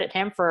to credit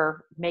him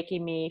for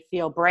making me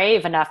feel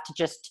brave enough to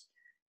just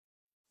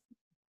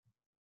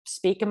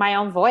speak in my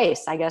own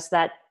voice. I guess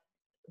that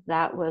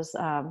was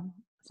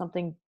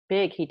something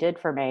big he did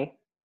for me.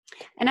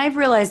 And I've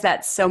realized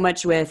that so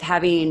much with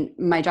having,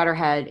 my daughter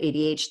had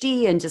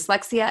ADHD and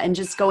dyslexia, and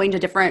just going to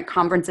different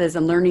conferences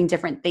and learning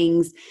different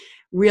things,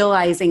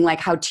 realizing like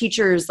how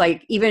teachers,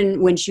 like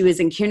even when she was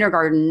in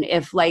kindergarten,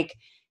 if like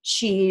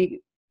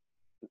she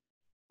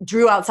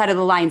drew outside of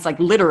the lines, like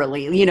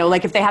literally,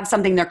 like if they have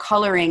something they're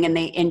coloring and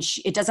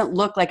it doesn't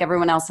look like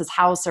everyone else's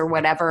house or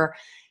whatever,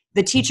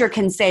 the teacher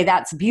can say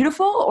that's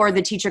beautiful, or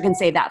the teacher can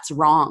say that's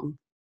wrong.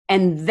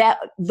 And that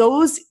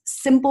those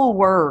simple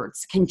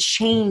words can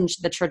change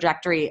the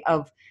trajectory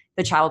of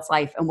the child's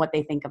life and what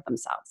they think of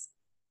themselves.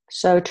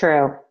 So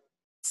true.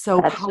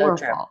 That's powerful.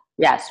 So true.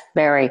 Yes,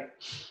 very.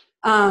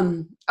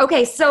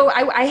 Okay. So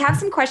I have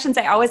some questions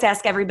I always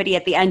ask everybody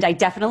at the end. I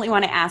definitely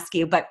want to ask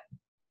you, but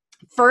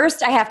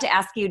first, I have to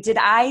ask you, did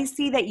I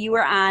see that you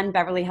were on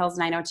Beverly Hills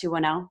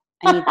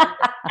 90210?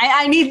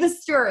 I need the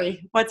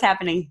story. What's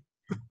happening?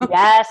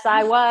 Yes,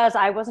 I was.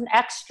 I was an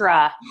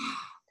extra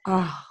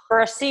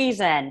for a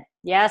season.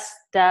 Yes,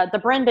 the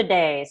Brenda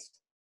days.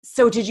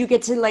 So did you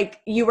get to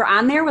you were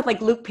on there with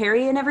like Luke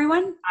Perry and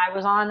everyone? I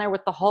was on there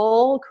with the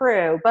whole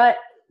crew, but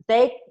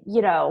they,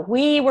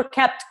 we were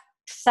kept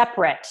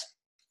separate.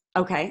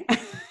 Okay.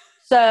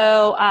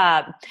 So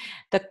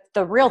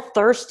the real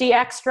thirsty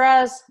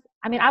extras,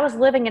 I mean, I was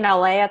living in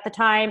LA at the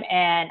time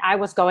and I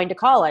was going to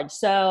college.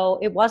 So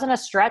it wasn't a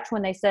stretch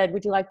when they said,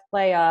 would you like to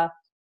play a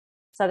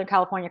Southern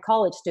California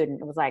college student?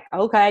 It was like,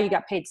 okay, you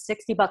got paid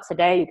 $60 a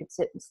day. You could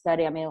sit and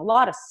study. I mean, a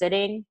lot of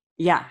sitting.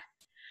 Yeah.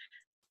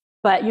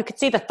 But you could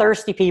see the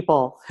thirsty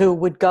people who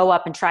would go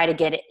up and try to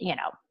get it,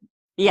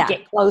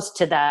 get close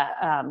to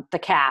the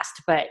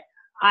cast. But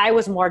I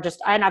was more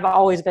and I've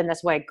always been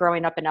this way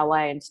growing up in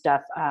LA and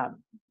stuff.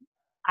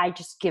 I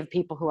just give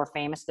people who are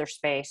famous their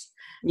space.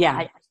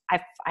 Yeah.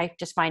 I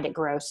just find it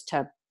gross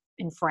to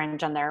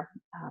infringe on their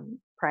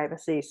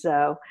privacy.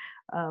 So,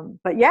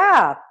 but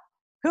yeah,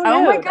 who knew?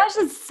 Oh my gosh,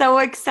 it's so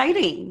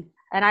exciting.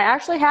 And I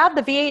actually have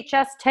the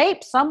VHS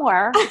tape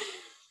somewhere.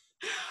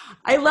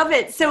 I love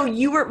it. So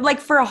you were like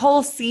for a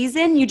whole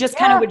season, you just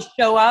kind of would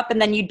show up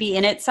and then you'd be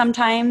in it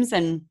sometimes.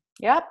 And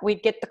yep,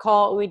 we'd get a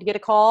call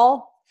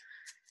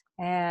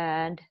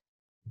and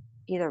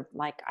either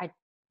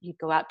you'd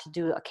go out to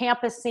do a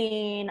campus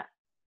scene.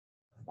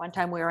 One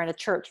time we were in a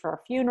church for a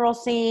funeral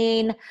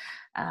scene.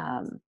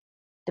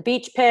 The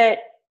Peach Pit.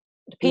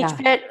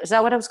 Is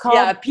that what it was called?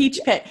 Yeah,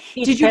 Peach Pit.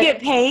 Did you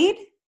get paid?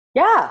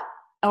 Yeah.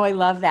 Oh, I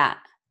love that.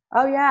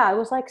 Oh yeah. It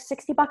was like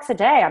 $60 a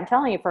day. I'm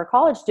telling you, for a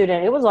college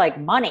student, it was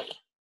like money.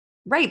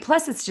 Right.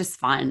 Plus it's just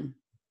fun.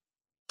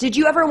 Did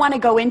you ever want to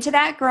go into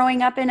that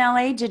growing up in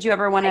LA? Did you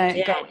ever want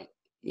to go?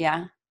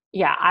 Yeah.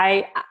 Yeah.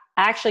 I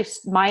actually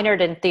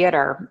minored in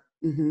theater.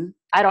 Mm-hmm.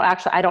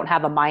 I don't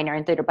have a minor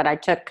in theater, but I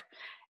took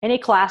any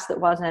class that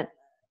wasn't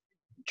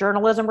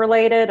journalism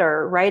related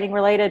or writing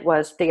related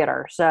was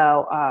theater.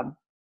 So,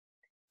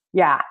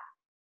 yeah.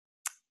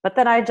 But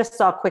then I just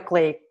saw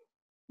quickly,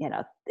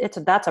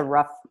 that's a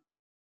rough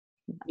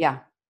Yeah.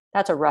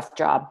 That's a rough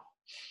job.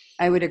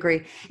 I would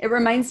agree. It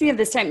reminds me of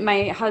this time.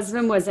 My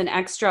husband was an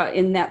extra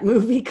in that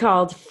movie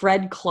called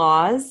Fred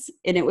Claus,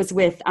 and it was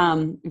with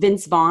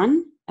Vince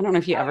Vaughn. I don't know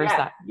if you ever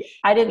saw it.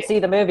 I didn't see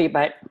the movie,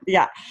 but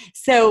yeah.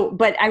 So,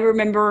 but I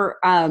remember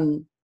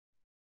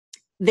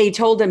they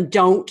told him,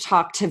 don't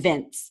talk to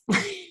Vince.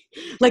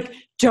 Like,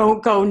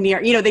 don't go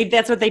near,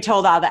 that's what they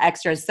told all the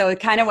extras. So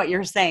kind of what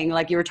you're saying,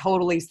 like you were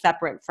totally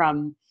separate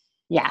from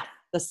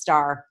the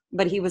star,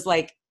 but he was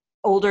like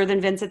older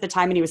than Vince at the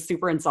time and he was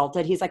super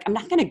insulted. He's like, I'm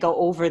not going to go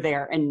over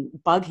there and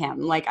bug him.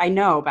 Like, I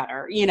know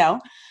better,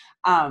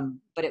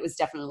 but it was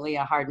definitely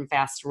a hard and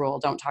fast rule.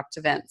 Don't talk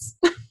to Vince.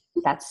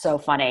 That's so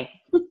funny.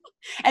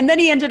 And then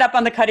he ended up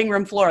on the cutting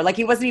room floor. Like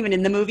he wasn't even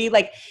in the movie.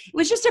 Like it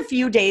was just a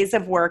few days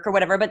of work or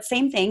whatever, but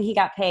same thing. He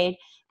got paid.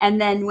 And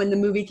then when the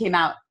movie came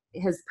out,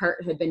 his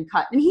part had been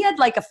cut. And he had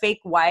like a fake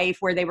wife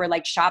where they were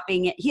like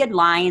shopping. He had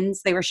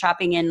lines. They were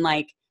shopping in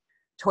like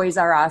Toys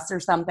R Us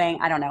or something.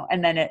 I don't know.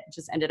 And then it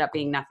just ended up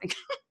being nothing.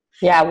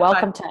 Yeah.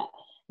 Welcome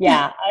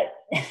to,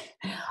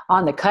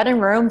 on the cutting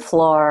room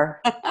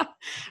floor.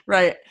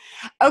 Right.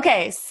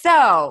 Okay.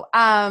 So,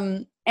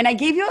 and I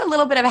gave you a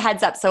little bit of a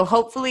heads up. So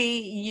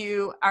hopefully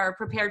you are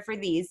prepared for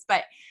these,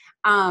 but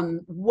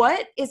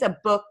what is a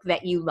book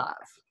that you love?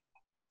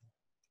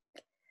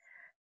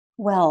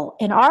 Well,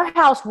 in our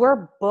house,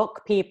 we're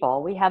book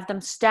people. We have them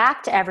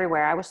stacked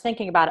everywhere. I was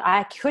thinking about it.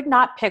 I could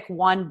not pick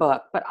one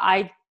book, but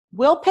I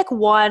will pick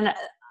one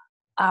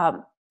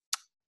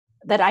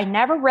that I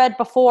never read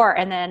before.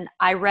 And then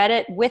I read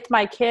it with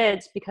my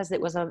kids because it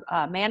was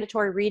a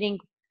mandatory reading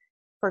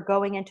for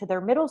going into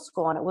their middle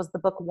school. And it was the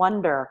book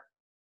Wonder.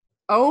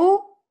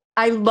 Oh,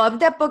 I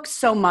love that book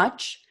so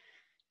much.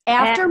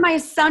 After my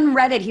son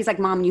read it, he's like,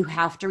 Mom, you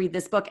have to read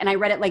this book. And I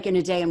read it like in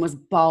a day and was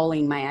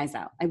bawling my eyes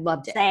out. I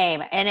loved it.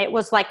 Same. And it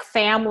was like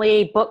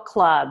family book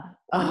club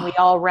when we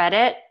all read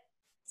it.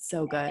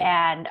 So good.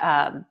 And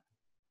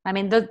I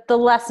mean, the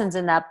lessons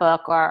in that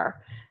book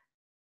are,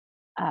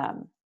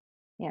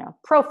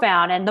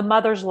 profound, and the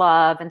mother's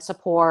love and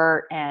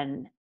support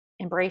and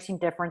embracing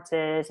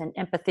differences and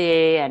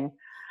empathy and,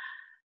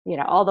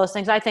 all those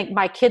things. I think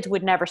my kids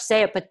would never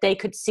say it, but they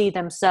could see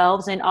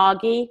themselves in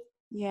Augie.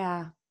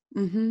 Yeah.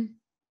 Mm-hmm.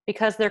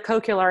 Because they're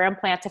cochlear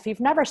implants. If you've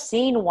never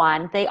seen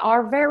one, they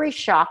are very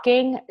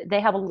shocking. They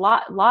have a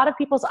lot of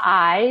people's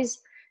eyes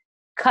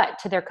cut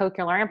to their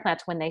cochlear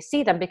implants when they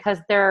see them because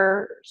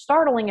they're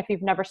startling if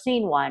you've never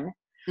seen one.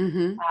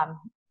 Mm-hmm.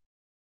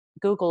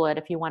 Google it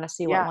if you want to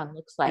see what one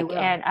looks like.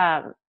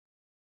 And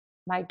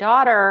my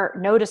daughter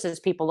notices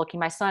people looking.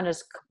 My son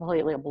is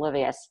completely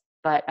oblivious,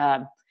 but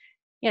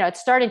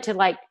it's starting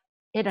to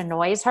it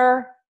annoys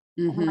her.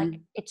 Mm-hmm. Like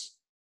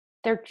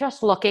they're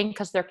just looking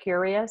because they're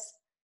curious.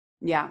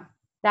 Yeah.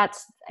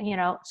 That's,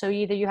 so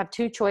either you have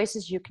two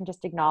choices. You can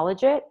just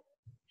acknowledge it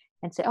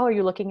and say, oh, are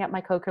you looking at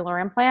my cochlear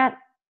implant?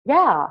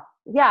 Yeah.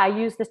 Yeah. I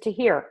use this to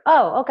hear.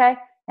 Oh, okay.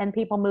 And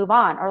people move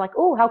on, or like,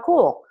 oh, how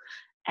cool.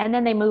 And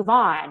then they move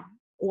on.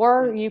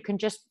 Or you can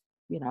just,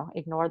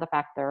 ignore the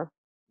fact they're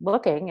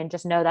looking and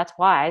just know that's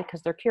why,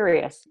 because they're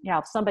curious.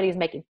 If somebody's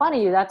making fun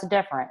of you, that's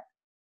different.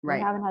 Right.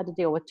 I haven't had to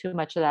deal with too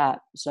much of that.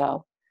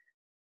 So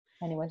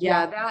anyways.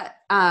 Yeah.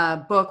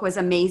 That book was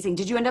amazing.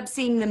 Did you end up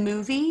seeing the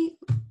movie?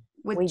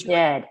 We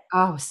did.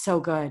 Oh, so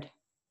good.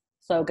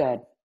 So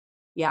good.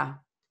 Yeah.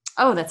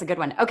 Oh, that's a good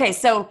one. Okay.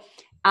 So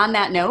on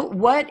that note,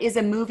 what is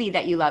a movie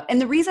that you love? And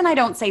the reason I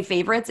don't say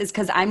favorites is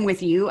because I'm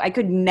with you. I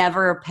could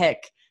never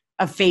pick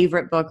a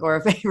favorite book or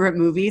a favorite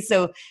movie.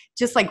 So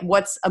just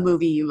what's a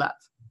movie you love?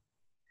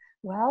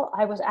 Well,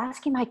 I was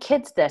asking my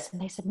kids this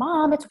and they said,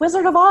 Mom, it's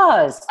Wizard of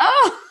Oz.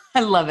 Oh, I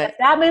love it. If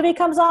that movie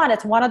comes on,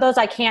 it's one of those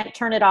I can't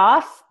turn it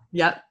off.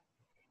 Yep.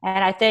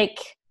 And I think,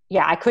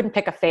 I couldn't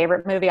pick a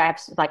favorite movie. I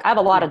have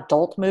a lot of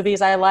adult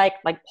movies I like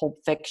Pulp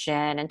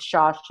Fiction and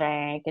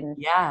Shawshank and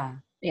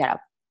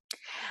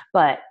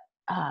but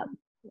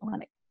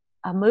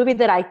a movie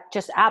that I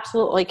just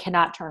absolutely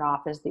cannot turn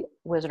off is The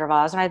Wizard of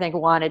Oz. And I think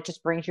it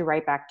just brings you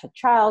right back to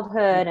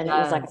childhood. And it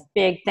was like a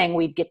big thing.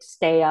 We'd get to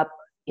stay up,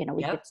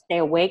 we'd get to stay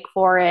awake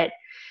for it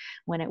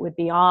when it would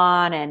be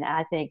on. And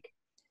I think,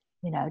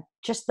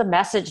 just the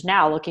message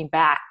now looking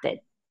back that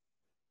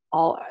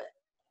all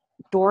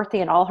Dorothy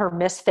and all her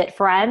misfit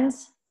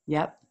friends.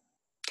 Yep.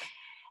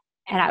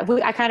 And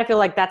I kind of feel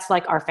like that's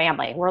like our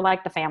family. We're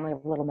like the family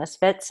of little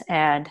misfits,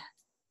 and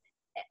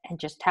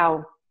just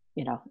how,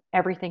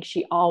 everything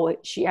she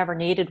ever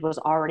needed was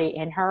already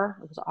in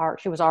her.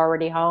 She was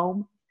already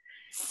home.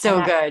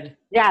 So good.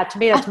 Yeah. To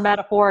me, that's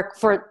metaphoric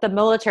for the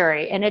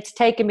military. And it's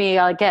taken me,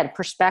 again,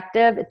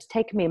 perspective. It's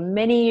taken me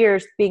many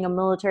years being a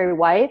military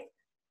wife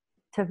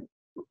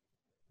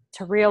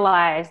to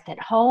realize that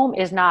home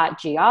is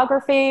not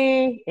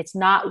geography. It's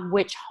not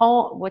which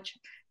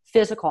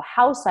physical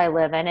house I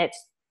live in. It's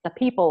the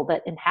people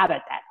that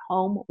inhabit that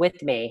home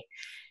with me.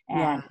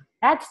 And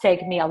that's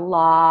taken me a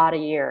lot of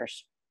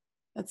years.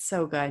 That's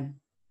so good.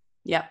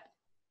 Yep,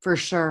 for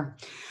sure.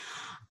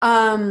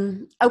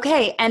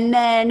 Okay. And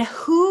then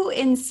who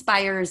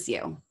inspires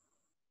you?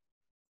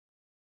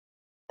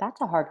 That's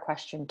a hard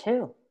question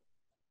too.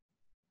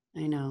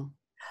 I know.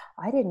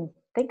 I didn't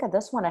think of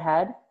this one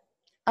ahead.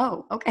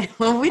 Oh, okay.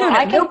 Well, we Well, don't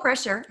I have no can,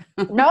 pressure.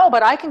 no,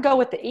 but I can go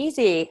with the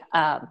easy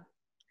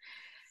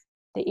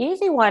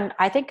one.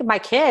 I think of my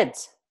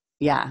kids.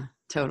 Yeah,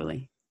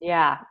 totally.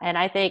 Yeah. And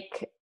I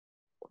think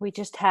we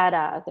just had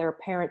their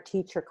parent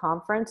teacher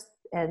conference,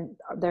 and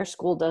their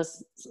school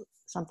does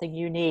something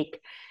unique.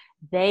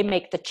 They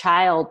make the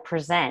child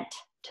present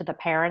to the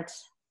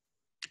parents.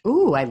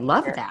 Ooh, I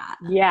love that.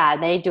 Yeah,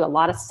 they do a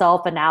lot of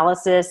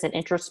self-analysis and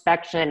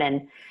introspection.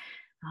 And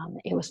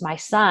it was my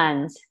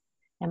son's,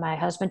 and my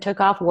husband took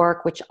off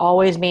work, which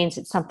always means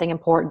it's something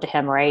important to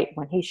him, right?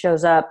 When he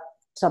shows up,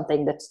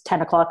 something that's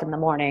 10 o'clock in the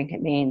morning,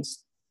 it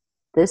means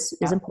this is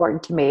Yep.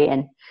 important to me.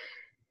 And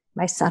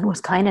my son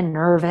was kind of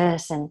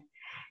nervous, and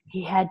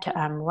he had to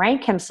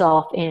rank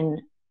himself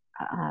in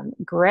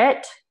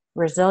grit,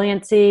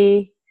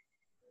 resiliency,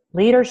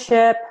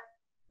 leadership,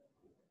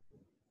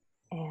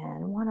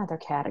 and one other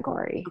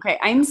category. Okay,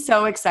 I'm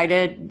so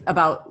excited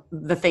about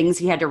the things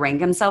he had to rank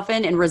himself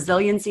in. And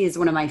resiliency is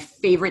one of my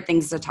favorite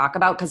things to talk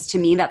about because to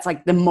me, that's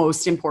like the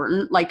most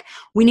important. Like,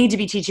 we need to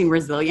be teaching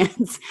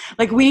resilience.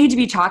 Like, we need to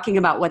be talking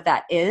about what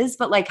that is.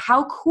 But, like,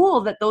 how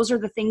cool that those are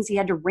the things he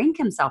had to rank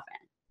himself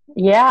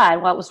in. Yeah,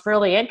 and what was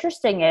really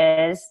interesting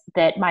is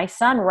that my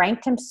son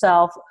ranked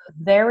himself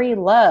very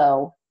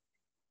low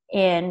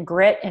in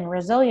grit and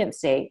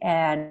resiliency,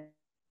 and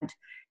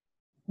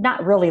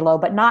not really low,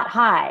 but not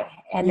high.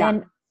 And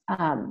Yeah.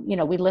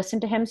 then, we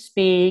listened to him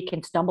speak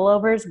and stumble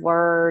over his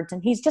words,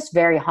 and he's just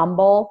very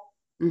humble.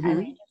 I Mm-hmm.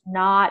 mean,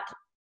 not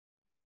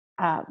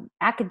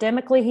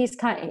academically, he's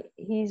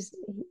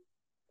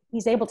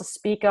able to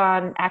speak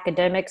on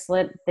academics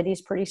that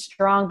he's pretty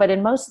strong, but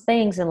in most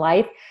things in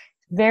life,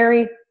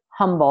 very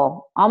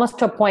humble, almost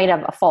to a point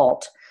of a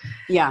fault.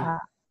 Yeah.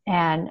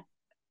 And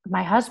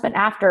my husband,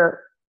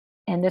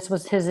 and this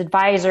was his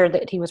advisor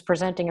that he was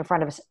presenting in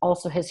front of us,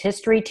 also his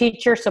history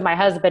teacher. So my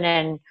husband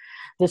and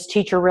this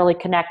teacher really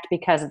connect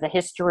because of the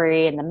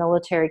history and the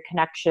military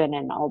connection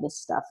and all this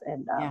stuff.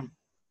 Yeah.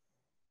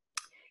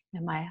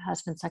 And my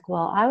husband's like,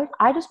 well,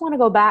 I just want to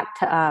go back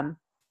to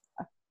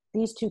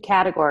these two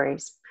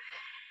categories.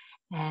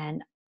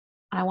 And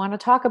I want to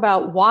talk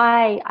about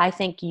why I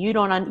think you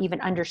don't even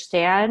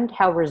understand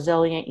how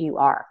resilient you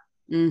are.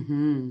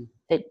 Mm-hmm.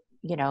 That,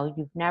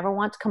 you've never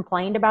once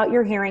complained about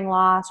your hearing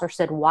loss or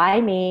said,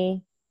 why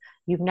me?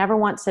 You've never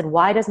once said,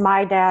 why does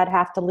my dad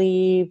have to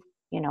leave?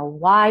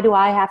 Why do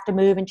I have to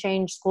move and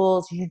change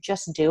schools? You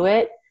just do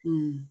it.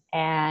 Mm.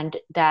 And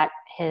that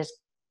has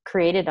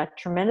created a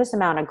tremendous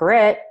amount of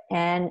grit,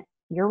 and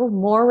you're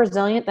more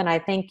resilient than I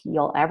think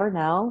you'll ever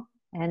know.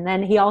 And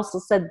then he also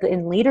said that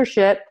in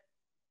leadership,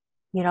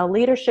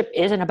 leadership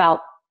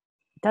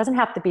doesn't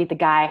have to be the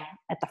guy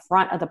at the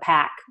front of the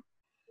pack,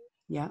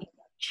 Yeah.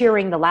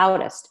 cheering the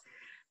loudest.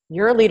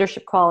 Your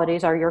leadership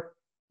qualities are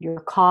your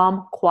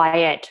calm,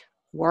 quiet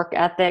work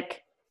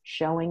ethic,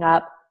 showing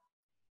up,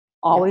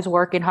 always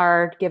working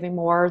hard, giving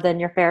more than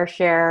your fair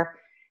share.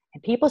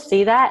 And people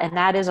see that, and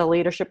that is a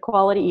leadership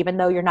quality, even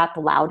though you're not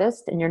the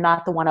loudest and you're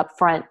not the one up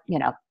front,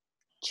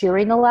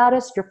 cheering the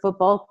loudest. Your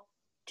football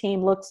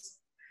team looks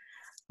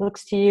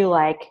to you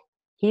like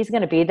he's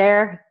going to be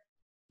there.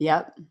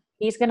 Yep.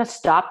 He's going to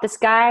stop this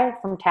guy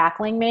from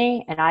tackling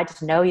me, and I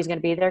just know he's going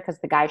to be there because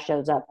the guy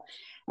shows up.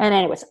 And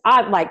anyways,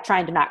 I'm like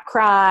trying to not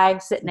cry,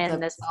 sitting in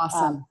this.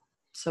 Awesome.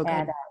 So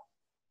good.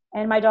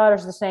 And my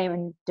daughter's the same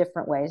in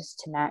different ways.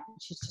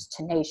 She's just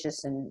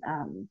tenacious and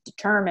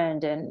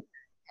determined, and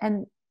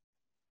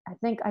I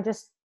think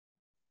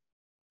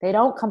they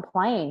don't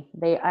complain.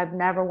 I've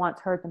never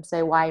once heard them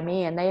say, why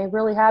me? And they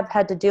really have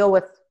had to deal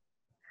with,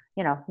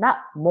 not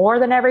more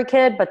than every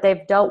kid, but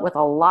they've dealt with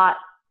a lot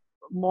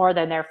more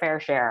than their fair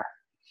share.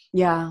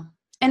 Yeah.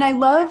 And I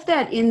love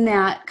that in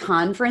that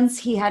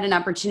conference,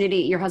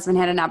 your husband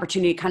had an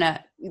opportunity kind of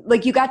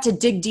like you got to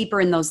dig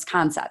deeper in those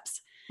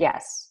concepts.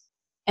 Yes.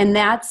 And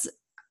that's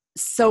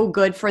so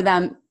good for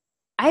them.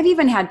 I've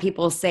even had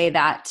people say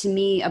that to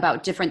me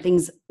about different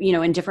things,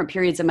 in different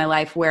periods of my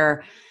life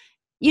where,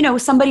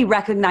 somebody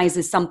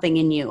recognizes something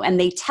in you and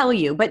they tell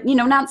you, but,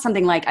 not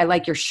something like, I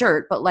like your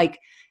shirt, but like,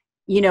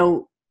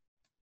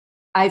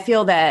 I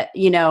feel that,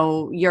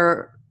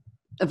 you're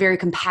a very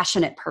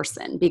compassionate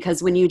person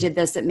because when you did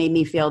this, it made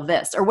me feel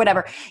this or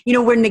whatever,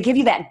 when they give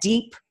you that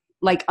deep,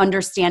 like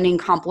understanding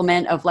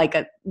compliment of like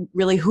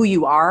really who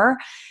you are.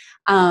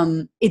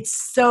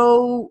 It's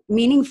so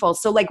meaningful.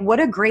 So like, what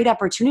a great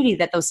opportunity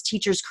that those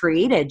teachers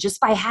created just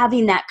by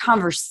having that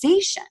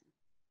conversation.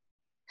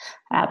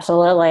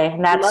 Absolutely.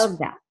 And I love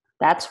that.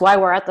 That's why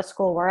we're at the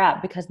school we're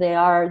at, because a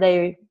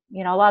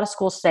lot of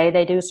schools say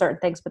they do certain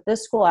things, but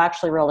this school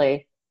actually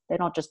really, they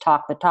don't just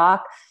talk the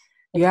talk.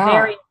 It's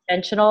very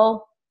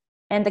intentional.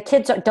 And the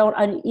kids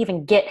don't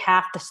even get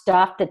half the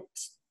stuff that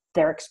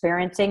they're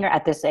experiencing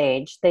at this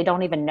age. They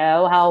don't even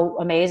know how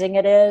amazing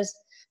it is.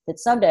 That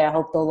someday I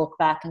hope they'll look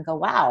back and go,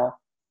 wow,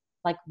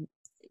 like,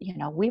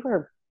 we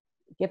were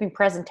giving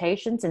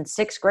presentations in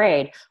 6th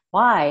grade.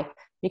 Why?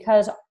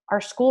 Because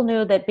our school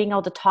knew that being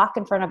able to talk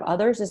in front of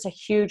others is a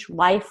huge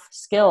life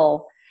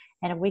skill.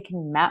 And if we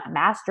can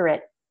master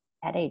it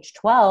at age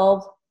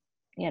 12,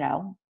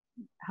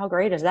 how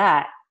great is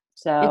that?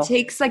 So it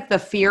takes like the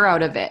fear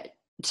out of it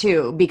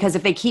too, because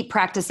if they keep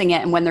practicing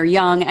it and when they're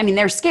young, I mean,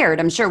 they're scared,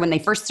 I'm sure, when they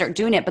first start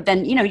doing it, but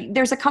then,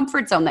 there's a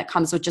comfort zone that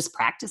comes with just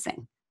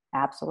practicing.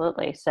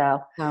 absolutely. So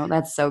Oh,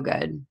 that's so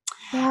good.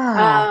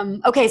 yeah.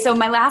 Okay. So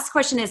my last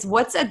question is,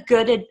 what's a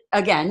good,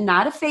 again,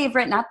 not a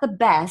favorite, not the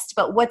best,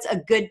 but what's a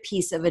good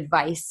piece of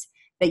advice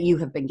that you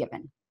have been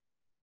given?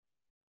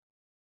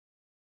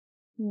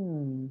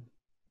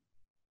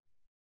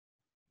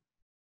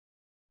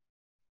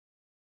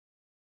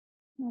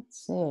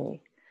 Let's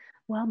see.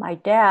 Well, my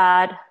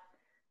dad,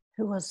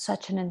 who was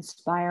such an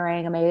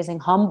inspiring, amazing,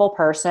 humble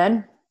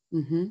person,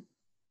 Mm-hmm.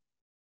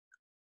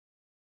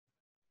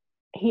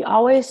 he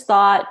always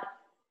thought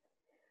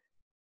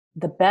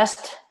the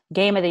best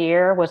game of the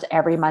year was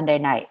every Monday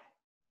night.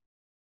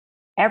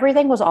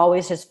 Everything was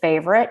always his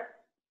favorite.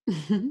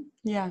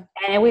 Yeah.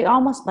 And we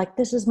almost like,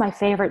 this is my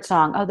favorite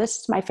song. Oh, this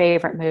is my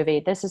favorite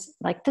movie. This is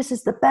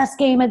the best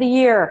game of the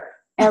year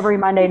every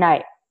Monday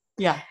night.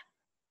 Yeah.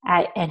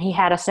 And he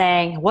had a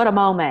saying, what a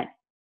moment.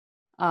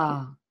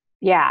 Oh,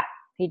 Yeah.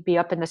 He'd be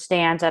up in the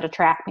stands at a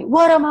track meet.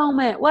 What a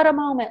moment. What a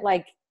moment.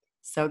 Like,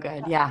 so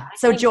good. Yeah. I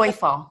So think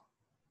joyful.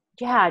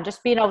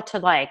 just being able to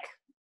like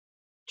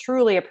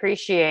truly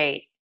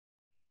appreciate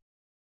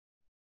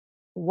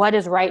what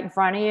is right in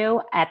front of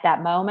you at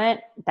that moment.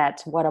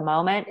 That's what a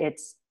moment.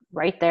 It's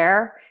right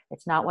there.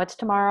 It's not what's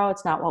tomorrow.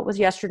 It's not what was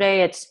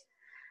yesterday. It's,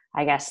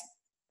 I guess,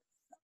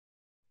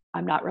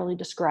 I'm not really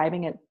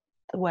describing it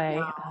the way.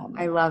 No,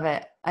 I love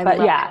it. But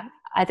yeah,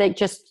 I think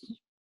just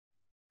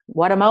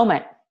what a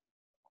moment.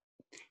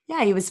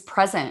 Yeah, he was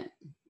present,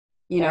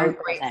 Very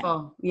grateful.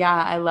 present. Yeah,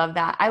 I love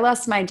that. I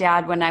lost my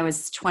dad when I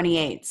was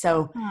 28.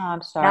 So Oh, I'm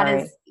not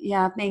sorry.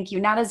 thank you.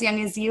 Not as young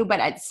as you,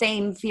 but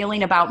same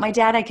feeling about my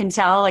dad. I can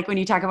tell, like when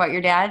you talk about your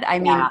dad, I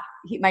mean,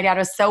 my dad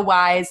was so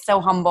wise, so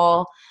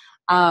humble,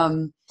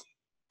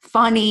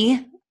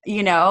 funny,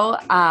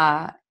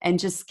 and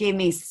just gave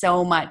me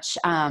so much,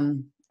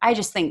 I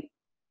just think,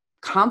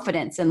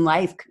 confidence in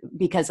life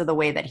because of the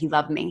way that he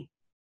loved me.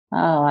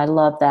 Oh, I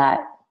love that.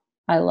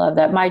 I love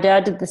that. My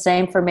dad did the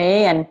same for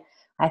me. And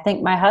I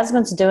think my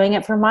husband's doing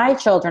it for my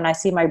children. I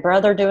see my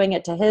brother doing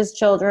it to his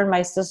children,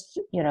 my sister,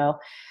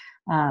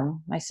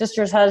 my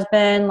sister's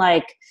husband.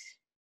 Like,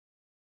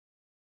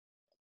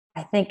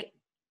 I think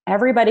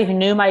everybody who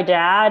knew my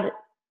dad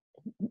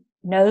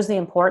knows the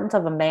importance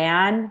of a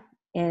man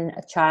in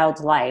a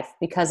child's life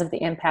because of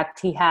the impact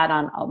he had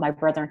on my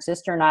brother and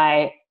sister and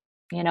I.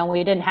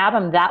 We didn't have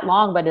him that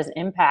long, but his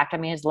impact, I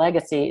mean, his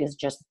legacy is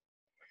just,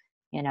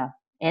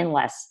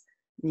 endless.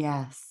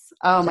 Yes.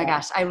 Oh my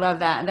gosh. I love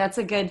that. That's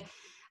a good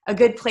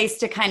place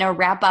to kind of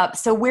wrap up.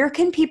 So where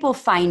can people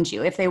find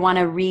you if they want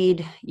to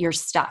read your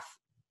stuff?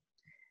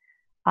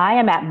 I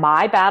am at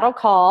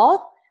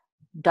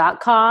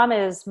mybattlecall.com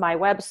is my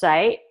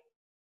website.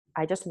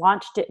 I just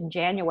launched it in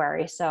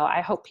January. So I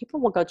hope people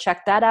will go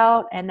check that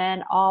out. And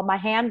then my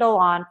handle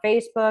on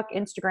Facebook,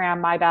 Instagram,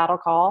 My Battle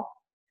Call.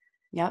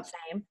 Yep.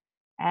 Same.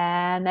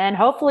 And then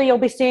hopefully you'll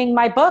be seeing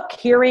my book,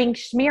 Hearing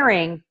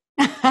Smearing.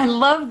 I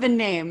love the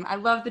name. I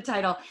love the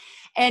title.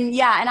 And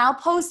and I'll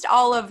post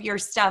all of your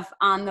stuff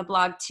on the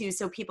blog too,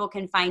 so people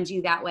can find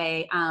you that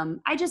way.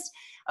 I just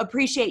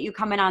appreciate you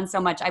coming on so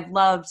much. I've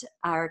loved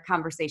our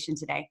conversation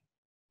today.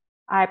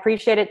 I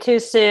appreciate it too,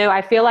 Sue.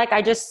 I feel like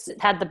I just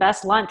had the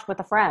best lunch with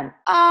a friend.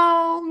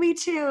 Oh, me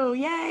too.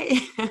 Yay.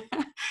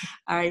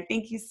 All right.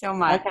 Thank you so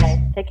much.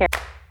 Okay. Take care.